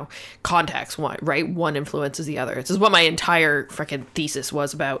 because, you know, context, right? One influences the other. This is what my entire freaking thesis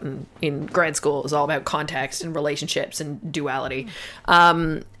was about in grad school. It was all about context and relationships and duality.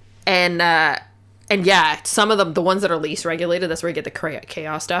 And yeah, some of them, the ones that are least regulated, that's where you get the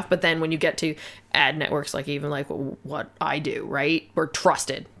chaos stuff. But then when you get to ad networks, like even like what I do, right? We're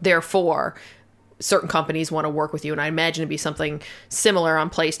trusted. Therefore, certain companies want to work with you. And I imagine it'd be something similar on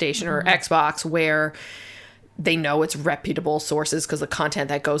PlayStation or Xbox, where they know it's reputable sources because the content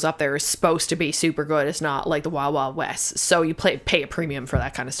that goes up there is supposed to be super good. It's not like the Wild Wild West. So you pay a premium for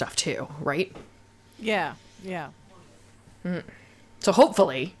that kind of stuff too, right? Yeah. So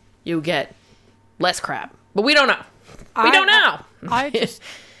hopefully you get less crap, but we don't know. We don't know. I just,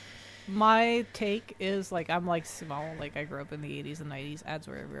 my take is like, I'm like small, like I grew up in the 80s and 90s, ads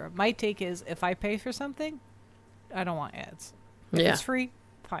were everywhere. My take is, if I pay for something, I don't want ads. If it's free,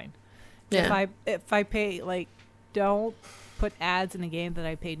 fine. Yeah. If I pay, like, don't put ads in a game that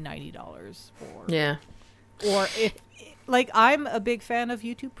I paid $90 for. Yeah. Or if, like, I'm a big fan of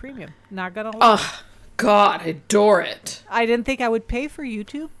YouTube Premium, not gonna lie. Oh God, I adore it. I didn't think I would pay for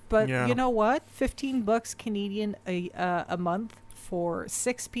YouTube, but Yeah. you know what? $15 Canadian a month for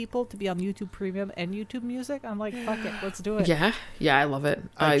 6 people to be on YouTube Premium and YouTube Music. I'm like, fuck it, let's do it. Yeah, I love it.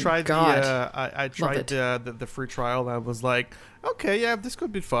 I tried God. the free trial, and I was like, okay, yeah, this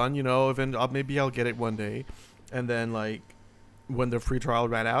could be fun, you know, and maybe I'll get it one day. And then like when the free trial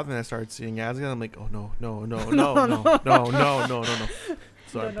ran out and I started seeing ads again, I'm like, oh no.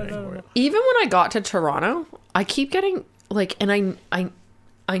 So I'm paying for it. Even when I got to Toronto, I keep getting like, and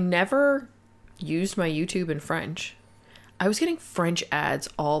I never used my YouTube in French. I was getting French ads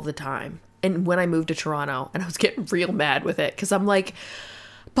all the time. And when I moved to Toronto, and I was getting real mad with it, because I'm like,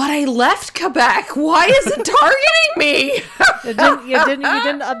 but I left Quebec. Why is it targeting me? You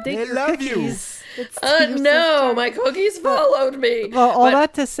didn't update your love you. cookies. No, my cookies followed me. Well, all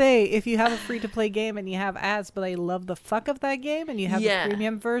that to say, if you have a free-to-play game and you have ads, but I love the fuck of that game, and you have a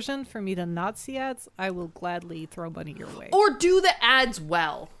premium version for me to not see ads, I will gladly throw money your way. Or do the ads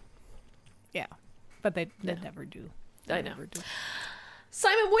well. Yeah, but they never do. I know.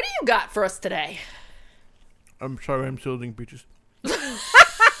 Simon, what do you got for us today? I'm sorry, I'm still doing peaches.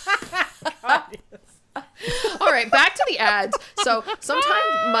 All right, back to the ads. So sometimes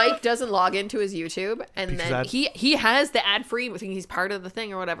Mike doesn't log into his YouTube, and then he has the ad free. I think he's part of the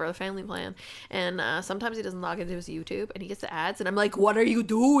thing or whatever, the family plan. And sometimes he doesn't log into his YouTube, and he gets the ads, and I'm like, "What are you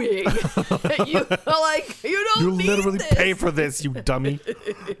doing? You don't need literally this. pay for this, you dummy."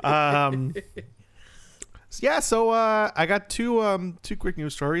 So I got two quick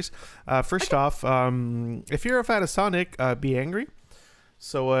news stories. First off, if you're a fan of Sonic, be angry.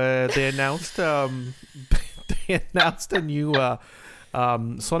 So they announced a new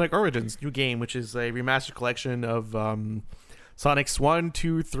Sonic Origins new game, which is a remastered collection of Sonic's 1,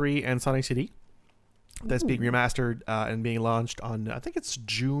 2, 3, and Sonic CD. That's being remastered and being launched on, I think it's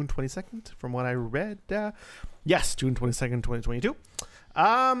June 22nd, from what I read. Yes, June 22nd, 2022.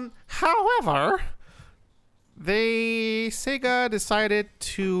 However, Sega decided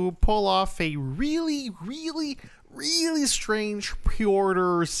to pull off a really strange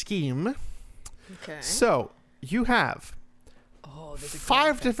pre-order scheme. Okay. So you have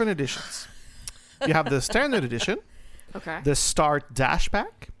 5 different editions. You have the standard edition, Okay. the Start Dash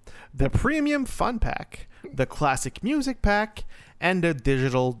Pack, the Premium Fun Pack, the Classic Music Pack, and the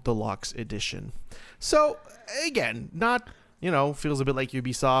Digital Deluxe Edition. So, again, not, feels a bit like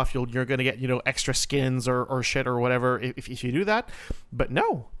Ubisoft. You're going to get, extra skins or shit or whatever if you do that. But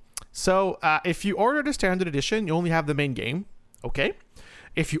no. So, if you order the Standard Edition, you only have the main game. Okay.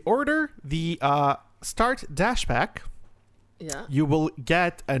 If you order the Start Dash Pack, you will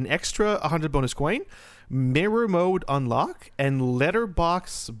get an extra 100 bonus coin, mirror mode unlock, and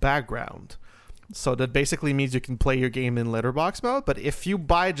letterbox background. So that basically means you can play your game in letterbox mode, but if you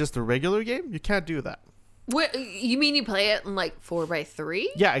buy just a regular game, you can't do that. What you mean? You play it in like 4x3?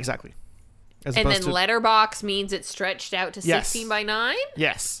 Yeah, exactly. And then letterbox means it's stretched out to 16 by 9?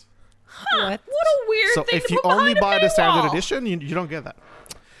 Yes. Huh, what a weird so thing if to you put only behind a buy the Standard paywall. Edition, you don't get that.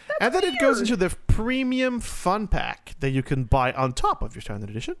 And then weird. it goes into the Premium Fun Pack that you can buy on top of your Standard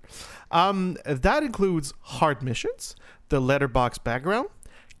Edition. That includes hard missions, the letterbox background,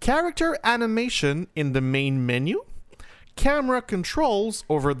 character animation in the main menu, camera controls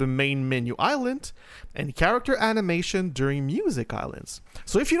over the main menu island, and character animation during music islands.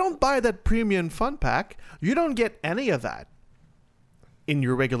 So if you don't buy that Premium Fun Pack, you don't get any of that in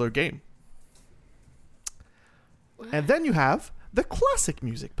your regular game. And then you have the Classic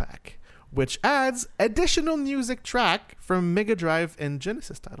Music Pack, which adds additional music track from Mega Drive and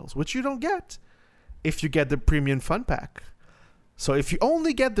Genesis titles, which you don't get if you get the Premium Fun Pack. So if you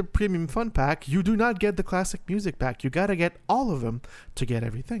only get the Premium Fun Pack, you do not get the Classic Music Pack. You gotta get all of them to get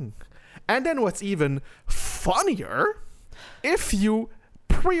everything. And then what's even funnier, if you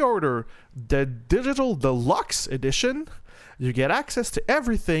pre-order the Digital Deluxe Edition, you get access to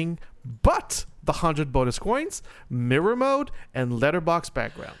everything but the 100 bonus coins, mirror mode, and letterbox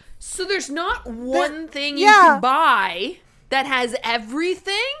background. So there's not one thing you can buy that has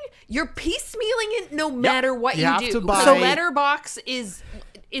everything. You're piecemealing it no matter what you have do. to buy- So letterbox is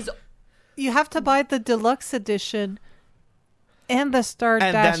You have to buy the deluxe edition and the Start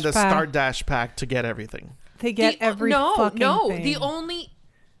And Dash then the Pack Start Dash Pack to get everything. to get every fucking thing. The only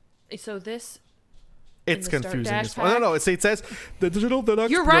so this It's the Start confusing. Dash As well. No, it says the Digital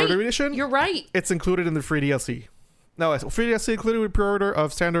Deluxe You're Pre-Order right. Edition. You're right. It's included in the free DLC. No, it's free DLC included with pre-order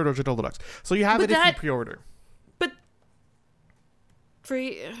of Standard or Digital Deluxe. So you have But it if you that- pre-order. But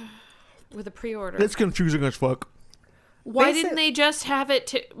free with a pre-order. It's confusing as fuck. Why didn't they just have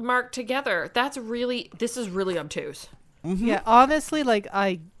it marked together? This is really obtuse. Mm-hmm. Yeah, honestly, like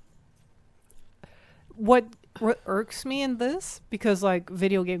what irks me in this, because like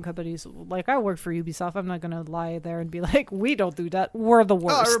video game companies, like I work for Ubisoft, I'm not gonna lie there and be like, we don't do that. We're the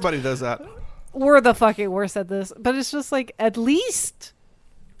worst. Oh, everybody does that. We're the fucking worst at this. But it's just like, at least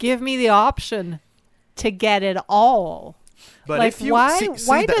give me the option to get it all. But like, if you why does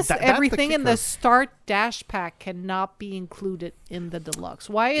that's the everything in the kicker. Start Dash Pack cannot be included in the deluxe?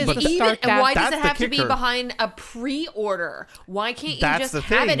 Why is But the Even Start and why Dash? does That's it the have to be kicker. behind a pre-order? Why can't you That's just the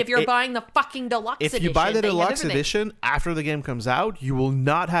have thing. it if you're It- buying the fucking deluxe If edition? you buy the that you have deluxe everything? edition after the game comes out, you will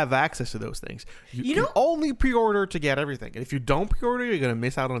not have access to those things. You can know- only pre-order to get everything. And if you don't pre-order, you're going to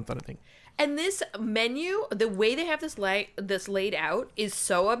miss out on a ton of things. And this menu, the way they have this laid out is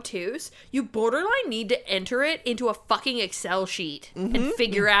so obtuse. You borderline need to enter it into a fucking Excel sheet and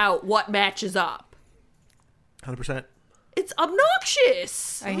figure out what matches up. 100%. It's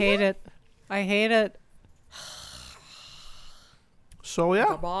obnoxious. I hate it. I hate it. So,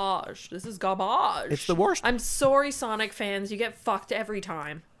 yeah. Garbage. This is garbage. It's the worst. I'm sorry, Sonic fans. You get fucked every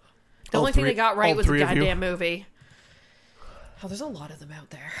time. The All only thing three- they got right all was the three of you. goddamn movie. Oh, there's a lot of them out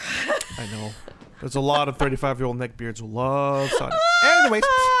there. I know. There's a lot of 35-year-old neckbeards who love Sonic. Anyways,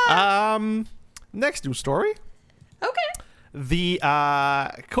 next news story. Okay. The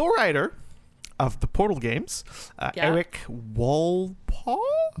co-writer of the Portal games, Yeah. Eric Walpole,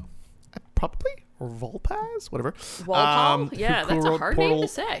 probably, or Volpaz, whatever. Walpole? who Yeah, that's a co-wrote hard name to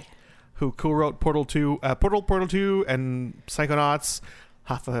say. Who co-wrote Portal 2, Portal 2, and Psychonauts,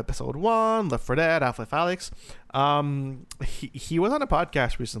 Half-Life Episode 1, Left 4 Dead, Half-Life Alyx. He was on a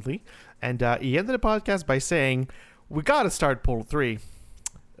podcast recently, and he ended the podcast by saying, "We got to start Portal 3.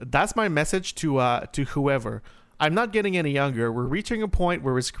 That's my message to whoever. I'm not getting any younger. We're reaching a point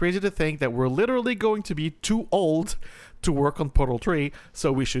where it's crazy to think that we're literally going to be too old to work on Portal 3,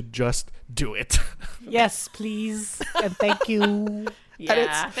 so we should just do it." Yes, please. And thank you.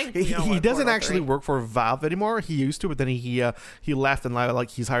 Yeah, I think we know he what doesn't Portal actually 3. work for Valve anymore. He used to, but then he left and like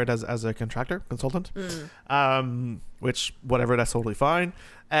he's hired as a consultant, which whatever, that's totally fine.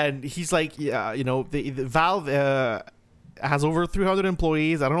 And he's like, yeah, the Valve has over 300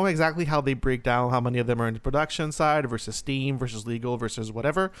 employees. I don't know exactly how they break down how many of them are in the production side versus Steam versus legal versus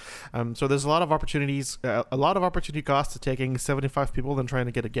whatever. So there's a lot of opportunities, a lot of opportunity cost to taking 75 people and trying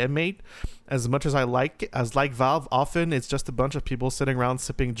to get a game made. As much as I like Valve, often it's just a bunch of people sitting around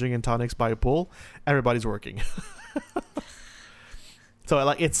sipping gin and tonics by a pool. Everybody's working. So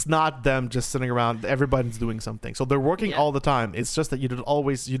like it's not them just sitting around. Everybody's doing something. So they're working all the time. It's just that you don't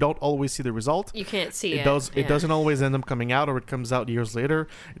always see the result. You can't see it. It doesn't always end up coming out, or it comes out years later.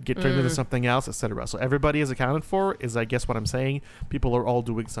 It gets turned into something else, etc. So everybody is accounted for. Is I guess what I'm saying. People are all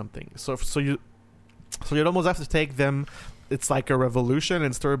doing something. So you'd almost have to take them. It's like a revolution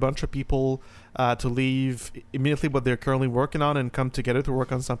and stir a bunch of people to leave immediately what they're currently working on and come together to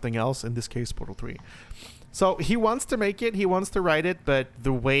work on something else. In this case, Portal 3. So he wants to make it, he wants to write it, but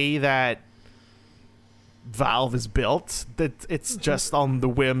the way that Valve is built, that it's just on the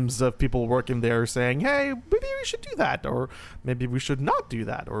whims of people working there saying, hey, maybe we should do that, or maybe we should not do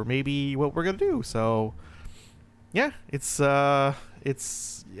that, or maybe what we're going to do. So, yeah, they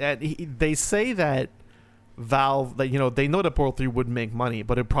say that Valve, that they know that Portal 3 would make money,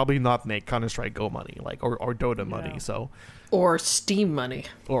 but it'd probably not make Counter-Strike Go money, or Dota money, so... Or Steam money.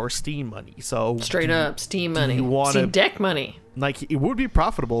 So straight up Steam money. Steam Deck money. Like it would be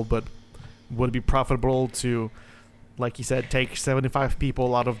profitable, but would it be profitable to, like you said, take 75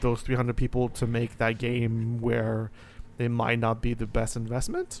 people out of those 300 people to make that game where it might not be the best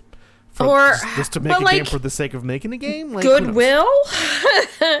investment? Just to make a game for the sake of making a game? Like, goodwill?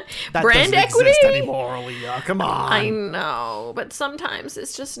 That brand doesn't equity exist anymore, Leah. Come on. I know, but sometimes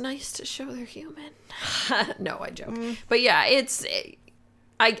it's just nice to show they're human. No, I joke. But yeah,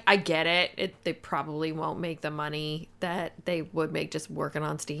 I get it. They probably won't make the money that they would make just working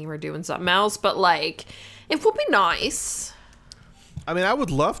on Steam or doing something else, but like, it would be nice. I mean, I would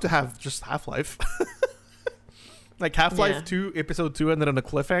love to have just Half-Life. Like Half-Life 2, Episode 2 ended on a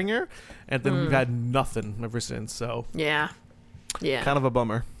cliffhanger, and then we've had nothing ever since, so... Yeah. Kind of a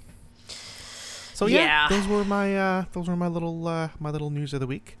bummer. So those were my little news of the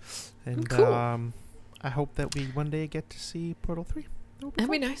week. And cool. I hope that we one day get to see Portal 3. That'd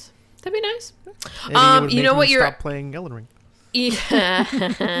be nice. Maybe you know what you're... Stop playing Elden Ring.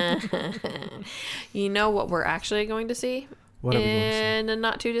 Yeah. You know what we're actually going to see? In a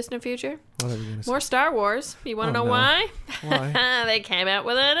not too distant future? What are we gonna see? More Star Wars. You want to know why? Why? They came out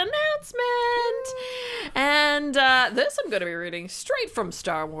with an announcement. And this I'm going to be reading straight from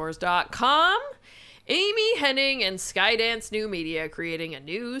StarWars.com. Amy Hennig and Skydance New Media creating a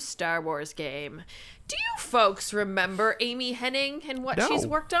new Star Wars game. Do you folks remember Amy Hennig and what she's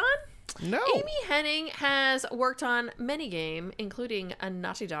worked on? No. Amy Hennig has worked on many games, including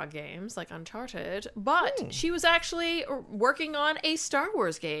Naughty Dog games like Uncharted, but she was actually working on a Star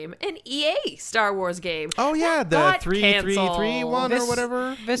Wars game, an EA Star Wars game. Oh yeah, the 333 one or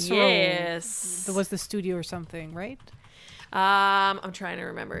whatever. Visceral. Yes. That was the studio or something, right? I'm trying to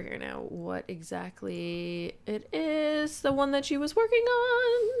remember here now what exactly it is. The one that she was working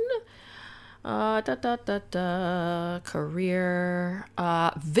on. Career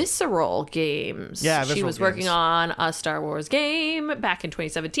Visceral Games. Yeah, Visceral she was Games. working on a Star Wars game back in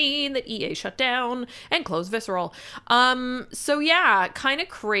 2017 that EA shut down and closed Visceral. So yeah, kind of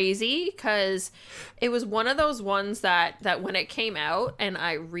crazy because it was one of those ones that when it came out and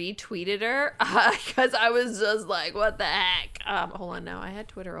I retweeted her because I was just like, what the heck? Hold on now. I had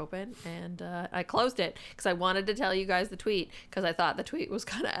Twitter open and I closed it because I wanted to tell you guys the tweet because I thought the tweet was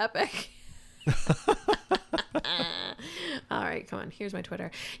kind of epic. All right, come on. Here's my Twitter.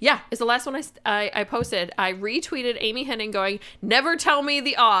 Yeah, it's the last one I posted. I retweeted Amy Hennig going, "Never tell me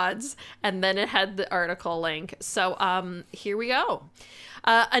the odds," and then it had the article link. So here we go.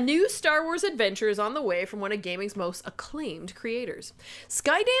 A new Star Wars adventure is on the way from one of gaming's most acclaimed creators.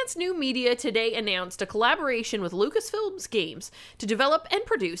 Skydance New Media today announced a collaboration with Lucasfilm Games to develop and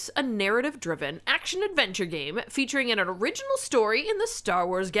produce a narrative-driven action-adventure game featuring an original story in the Star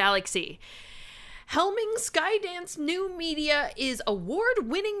Wars galaxy. Helming Skydance New Media is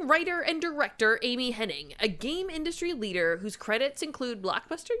award-winning writer and director Amy Hennig, a game industry leader whose credits include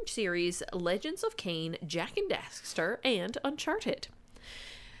blockbuster series Legends of Kain, Jak and Daxter, and Uncharted.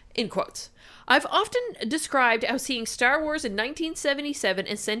 In quotes, I've often described how seeing Star Wars in 1977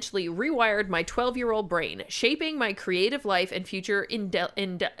 essentially rewired my 12-year-old brain, shaping my creative life and future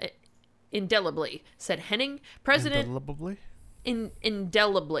indelibly, said Hennig, president...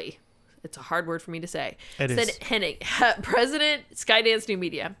 Indelibly. It's a hard word for me to say. Said Hennig, president, Skydance New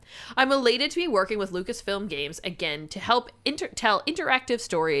Media. I'm elated to be working with Lucasfilm Games again to help tell interactive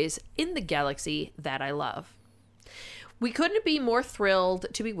stories in the galaxy that I love. We couldn't be more thrilled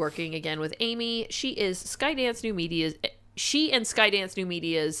to be working again with Amy. She is Skydance New Media's she and Skydance New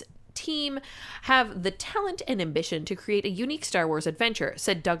Media's team have the talent and ambition to create a unique Star Wars adventure,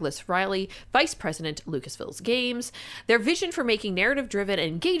 said Douglas Riley, Vice President, Lucasfilm Games. Their vision for making narrative-driven and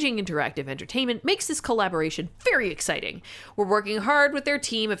engaging interactive entertainment makes this collaboration very exciting. We're working hard with their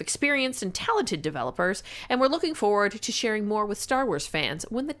team of experienced and talented developers, and we're looking forward to sharing more with Star Wars fans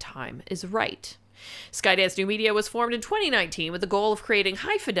when the time is right. Skydance New Media was formed in 2019 with the goal of creating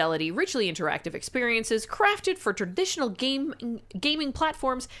high-fidelity, richly interactive experiences crafted for traditional gaming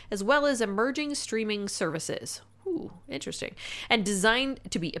platforms as well as emerging streaming services. Ooh, interesting. And designed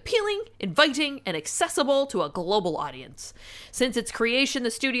to be appealing, inviting, and accessible to a global audience. Since its creation,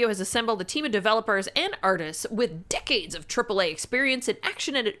 the studio has assembled a team of developers and artists with decades of AAA experience in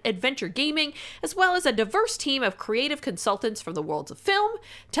action and adventure gaming, as well as a diverse team of creative consultants from the worlds of film,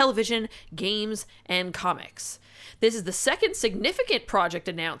 television, games, and comics. This is the second significant project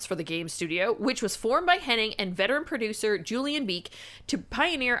announced for the game studio, which was formed by Henning and veteran producer Julian Beek to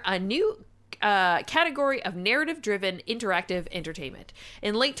pioneer a new category of narrative-driven interactive entertainment.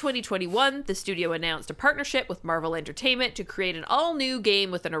 In late 2021, the studio announced a partnership with Marvel Entertainment to create an all-new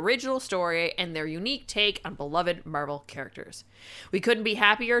game with an original story and their unique take on beloved Marvel characters. We couldn't be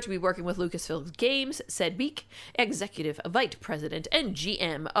happier to be working with Lucasfilm Games, said Beek, Executive Vice President and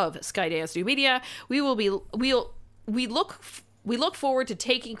GM of Skydance New Media. We look forward to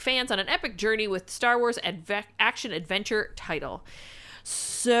taking fans on an epic journey with Star Wars action-adventure title.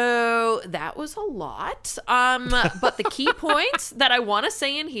 So that was a lot. But the key points that I want to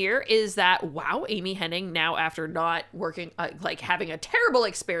say in here is that, wow, Amy Hennig, now after not working, having a terrible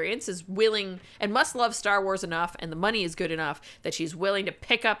experience, is willing and must love Star Wars enough, and the money is good enough that she's willing to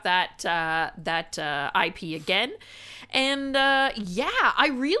pick up that IP again. And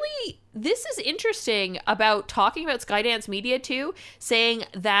this is interesting about talking about Skydance Media too, saying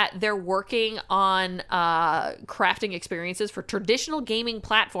that they're working on crafting experiences for traditional gaming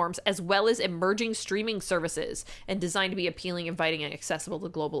platforms as well as emerging streaming services and designed to be appealing, inviting, and accessible to the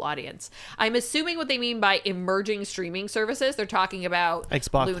global audience. I'm assuming what they mean by emerging streaming services, they're talking about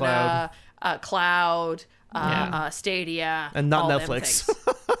Xbox Luna, Cloud, Stadia, and not all Netflix.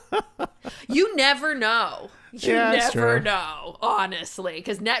 You never know. You Yeah, that's never true. know, honestly,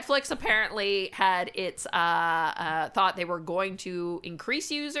 because Netflix apparently had its thought they were going to increase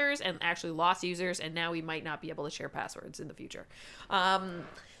users and actually lost users, and now we might not be able to share passwords in the future.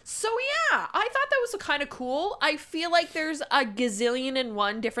 So yeah, I thought that was kind of cool. I feel like there's a gazillion and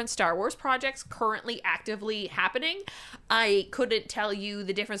one different Star Wars projects currently actively happening. I couldn't tell you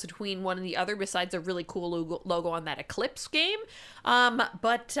the difference between one and the other besides a really cool logo on that Eclipse game.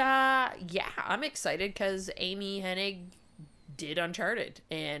 But I'm excited because Amy Hennig did Uncharted,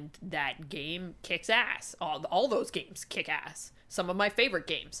 and that game kicks ass. All those games kick ass. Some of my favorite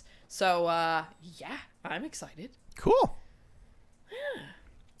games. So I'm excited. Cool. Yeah.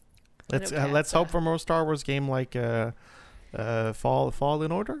 Let's hope for more Star Wars game like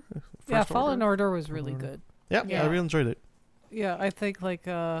Fallen Order. Fallen Order was really good. Yeah, Yeah. I really enjoyed it. Yeah, I think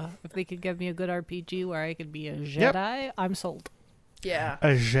if they could give me a good RPG where I could be a Jedi, I'm sold. Yeah.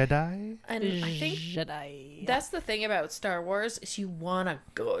 A Jedi? And I think Jedi. that's the thing about Star Wars is you want a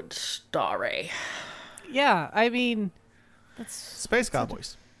good story. Yeah, I mean, that's Space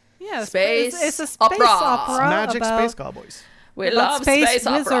Cowboys. It's it's a space opera. opera Magic about Space Cowboys. We about love space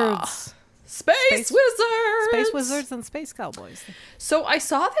opera. wizards. Space wizards. Space wizards and space cowboys. So I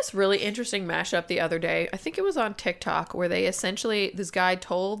saw this really interesting mashup the other day. I think it was on TikTok where they essentially this guy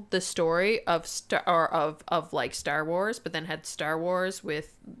told the story of Star Wars, but then had Star Wars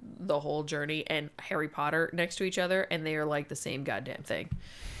with the whole journey and Harry Potter next to each other, and they are like the same goddamn thing.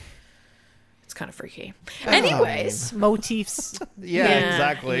 It's kind of freaky. Anyways, Motifs.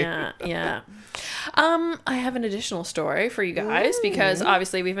 Exactly. Yeah. I have an additional story for you guys because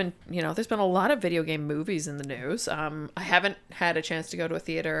obviously we've been, there's been a lot of video game movies in the news. I haven't had a chance to go to a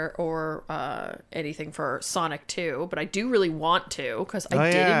theater or anything for Sonic 2, but I do really want to because I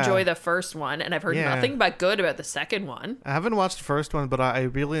did enjoy the first one, and I've heard nothing but good about the second one. I haven't watched the first one, but I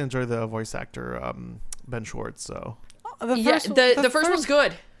really enjoy the voice actor Ben Schwartz. So The first one's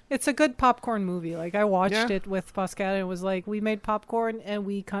good. It's a good popcorn movie. Like, I watched it with Pascal, and it was like, we made popcorn, and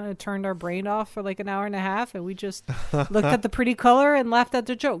we kind of turned our brain off for like an hour and a half, and we just looked at the pretty color and laughed at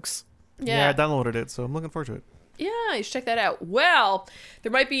the jokes. Yeah, I downloaded it, so I'm looking forward to it. Yeah, you should check that out. Well,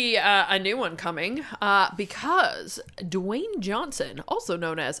 there might be a new one coming because Dwayne Johnson, also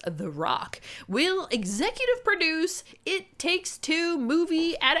known as The Rock, will executive produce It Takes Two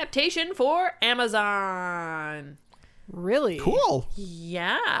movie adaptation for Amazon. Really? Cool.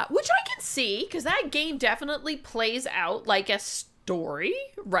 Yeah, which I can see because that game definitely plays out like a story,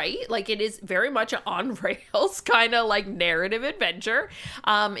 right? Like, it is very much an on rails kind of like narrative adventure,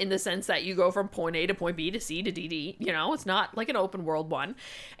 in the sense that you go from point A to point B to C to D, you know, it's not like an open world one,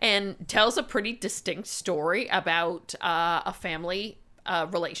 and tells a pretty distinct story about a family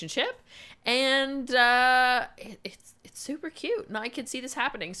relationship, and it's super cute, and I could see this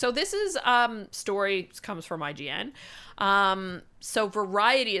happening. So this is story comes from IGN. So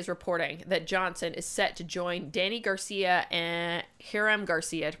Variety is reporting that Johnson is set to join Danny Garcia and Hiram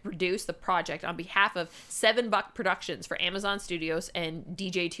Garcia to produce the project on behalf of Seven Buck Productions for Amazon Studios and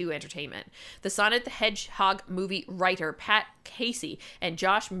DJ2 Entertainment. The Sonic the Hedgehog movie writer Pat Casey and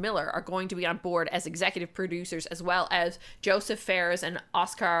Josh Miller are going to be on board as executive producers, as well as Joseph Fares and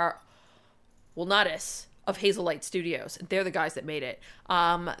Oscar Wolnatis of Hazelight Studios. They're the guys that made it,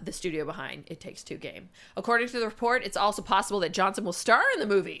 the studio behind It Takes Two game. According to the report, it's also possible that Johnson will star in the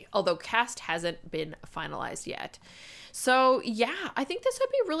movie, although cast hasn't been finalized yet. So yeah, I think this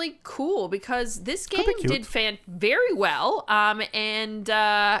would be really cool, because this game did very well, and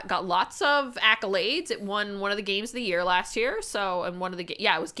got lots of accolades. It won one of the games of the year last year. So, and one of the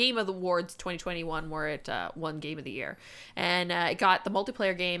it was Game of the Awards 2021, where it won Game of the Year, and it got the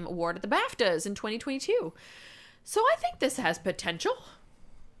multiplayer game award at the BAFTAs in 2022. So I think this has potential.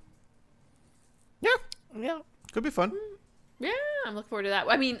 Yeah, could be fun. Yeah, I'm looking forward to that.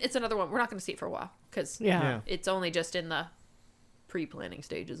 I mean, it's another one. We're not going to see it for a while, because it's only just in the pre-planning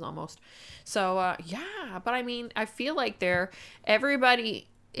stages almost. So, but I mean, I feel like everybody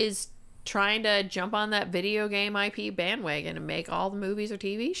is trying to jump on that video game IP bandwagon and make all the movies or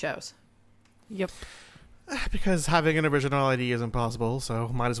TV shows. Yep. Because having an originality is impossible, so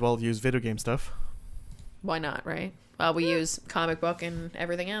might as well use video game stuff. Why not, right? Well, we use comic book and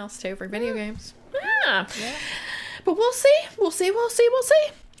everything else, too, for video games. Yeah. But we'll see. We'll see. All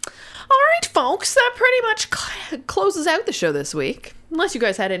right, folks. That pretty much closes out the show this week. Unless you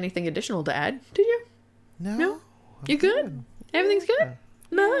guys had anything additional to add. Did you? No? You good? Everything's good? Yeah.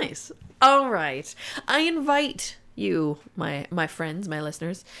 Nice. All right. I invite you, my friends, my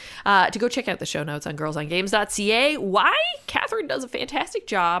listeners, to go check out the show notes on girlsongames.ca. Why? Catherine does a fantastic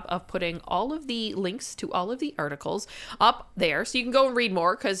job of putting all of the links to all of the articles up there, so you can go and read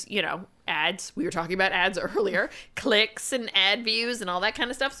more, because, you know, ads, we were talking about ads earlier, clicks and ad views and all that kind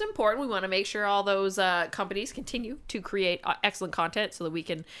of stuff is important. We want to make sure all those companies continue to create excellent content so that we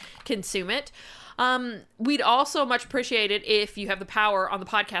can consume it. We'd also much appreciate it if you have the power on the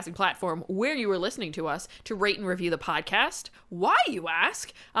podcasting platform where you are listening to us to rate and review the podcast. Why, you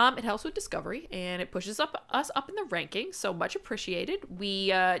ask? It helps with discovery, and it pushes us up in the rankings, so much appreciated.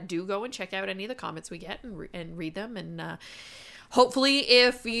 We do go and check out any of the comments we get and read them, and hopefully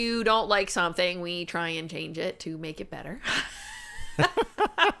if you don't like something, we try and change it to make it better.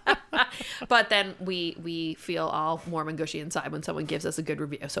 But then we feel all warm and gushy inside when someone gives us a good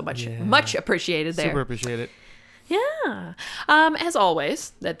review. So much appreciated there. Super appreciate it. Yeah. As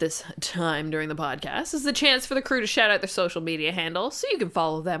always, at this time during the podcast is the chance for the crew to shout out their social media handles so you can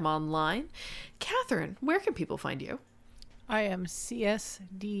follow them online. Catherine, where can people find you? I am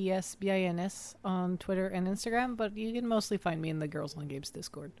CSDESBINS on Twitter and Instagram, but you can mostly find me in the Girls on Games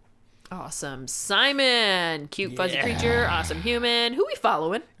Discord. Awesome. Simon, cute fuzzy creature, awesome human. Who we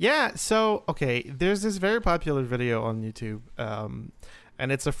following? Yeah, so, okay, there's this very popular video on YouTube, and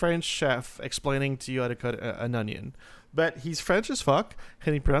it's a French chef explaining to you how to cut an onion. But he's French as fuck,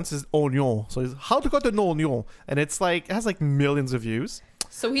 and he pronounces oignon. So he's how to cut an oignon. And it has like millions of views.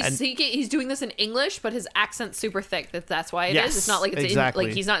 So he's doing this in English, but his accent's super thick. That's why it is. It's not like it's exactly.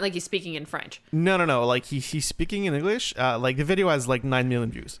 like he's not like he's speaking in French. No. Like he's speaking in English. Like the video has like 9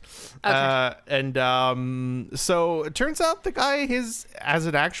 million views. Okay. So it turns out the guy has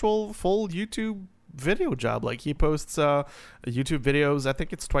an actual full YouTube video job. Like he posts YouTube videos. I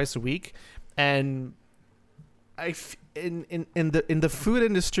think it's twice a week, and in the food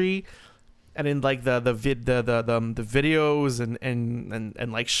industry. And in like the videos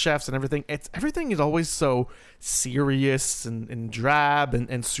and like chefs and everything, everything is always so serious and drab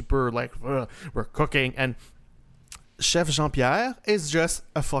and super like we're cooking. And Chef Jean-Pierre is just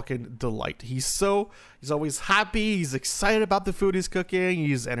a fucking delight. He's always happy. He's excited about the food he's cooking.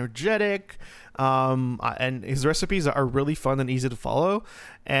 He's energetic. And his recipes are really fun and easy to follow.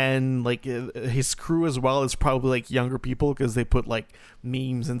 And like his crew as well is probably like younger people because they put like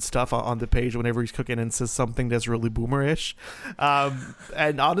memes and stuff on the page whenever he's cooking and says something that's really boomerish.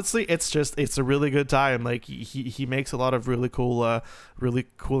 And honestly, it's a really good time. Like he makes a lot of really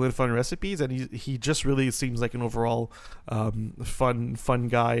cool and fun recipes, and he just really seems like an overall fun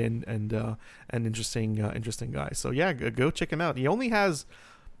guy and interesting guy. So yeah, go check him out. He only has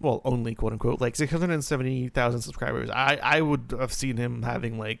well, only quote unquote, like 670,000 subscribers. I would have seen him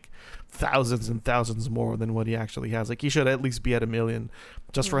having like thousands and thousands more than what he actually has. Like he should at least be at 1 million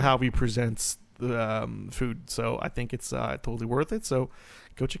just for how he presents food. So I think it's totally worth it. So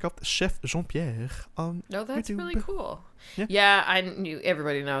go check out the Chef Jean-Pierre on No, that's YouTube. really cool. Yeah. Yeah, I knew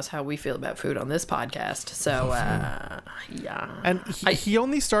everybody knows how we feel about food on this podcast. So, yeah. And he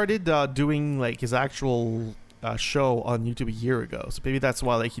only started doing like his actual show on YouTube a year ago. So maybe that's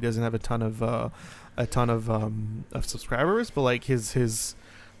why like he doesn't have a ton of subscribers. But like his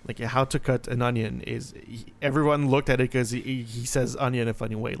like how to cut an onion is everyone looked at it because he says onion in a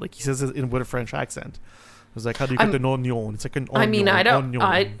funny way. Like he says it with a French accent. It was like, how do you cut an onion? It's like an onion. I mean, I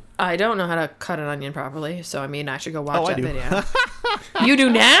don't know how to cut an onion properly, so I mean, I should go watch that video. You do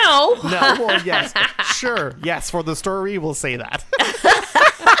now? No, well, yes, sure, yes. For the story, we'll say that.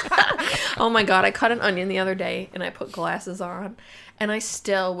 Oh my god, I cut an onion the other day, and I put glasses on, and I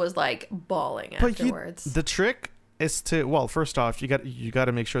still was like bawling afterwards. The trick is to first off, you got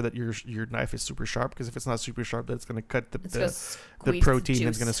to make sure that your knife is super sharp, because if it's not super sharp, that's going to cut the protein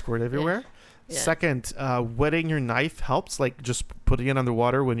that's going to squirt everywhere. Yeah. Yeah. Second, wetting your knife helps. Like just putting it under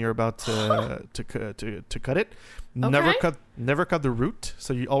water when you're about to cut it. Okay. Never cut the root.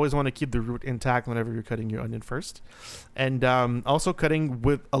 So you always want to keep the root intact whenever you're cutting your onion first. And also cutting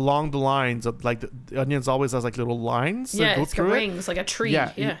along the lines of like the onions always has like little lines. Yeah, that go it's through got rings like a tree.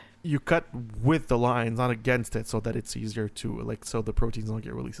 Yeah. You cut with the lines, not against it, so that it's easier to so the proteins don't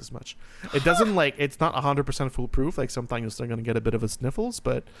get released as much. It doesn't it's not 100% foolproof. Like sometimes you're still gonna get a bit of a sniffles,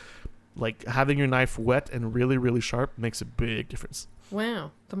 but like having your knife wet and really, really sharp makes a big difference.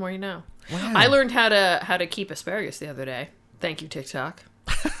 Wow, the more you know. Wow. I learned how to keep asparagus the other day. Thank you, TikTok.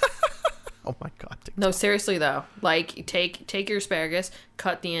 Oh my god. TikTok. No, seriously though. Like take your asparagus,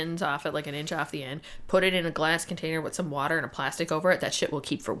 cut the ends off it, like an inch off the end, put it in a glass container with some water and a plastic over it. That shit will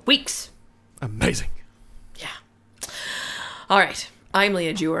keep for weeks. Amazing. Yeah. All right. I'm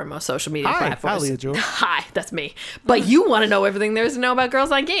Leah Jewer on most social media platforms. Hi, Leah Jewer. Hi, that's me. But you want to know everything there is to know about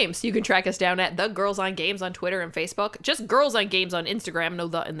Girls on Games. You can track us down at The Girls on Games on Twitter and Facebook. Just Girls on Games on Instagram, no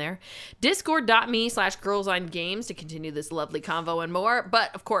the in there. Discord.me/Girls on Games to continue this lovely convo and more.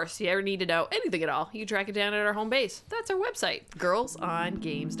 But, of course, you ever need to know anything at all, you can track it down at our home base. That's our website,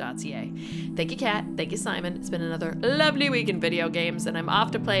 girlsongames.ca. Thank you, Kat. Thank you, Simon. It's been another lovely week in video games, and I'm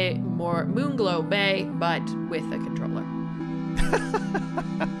off to play more Moonglow Bay, but with a controller.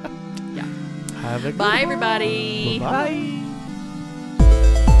 Yeah. Have a good Bye, everybody. Bye.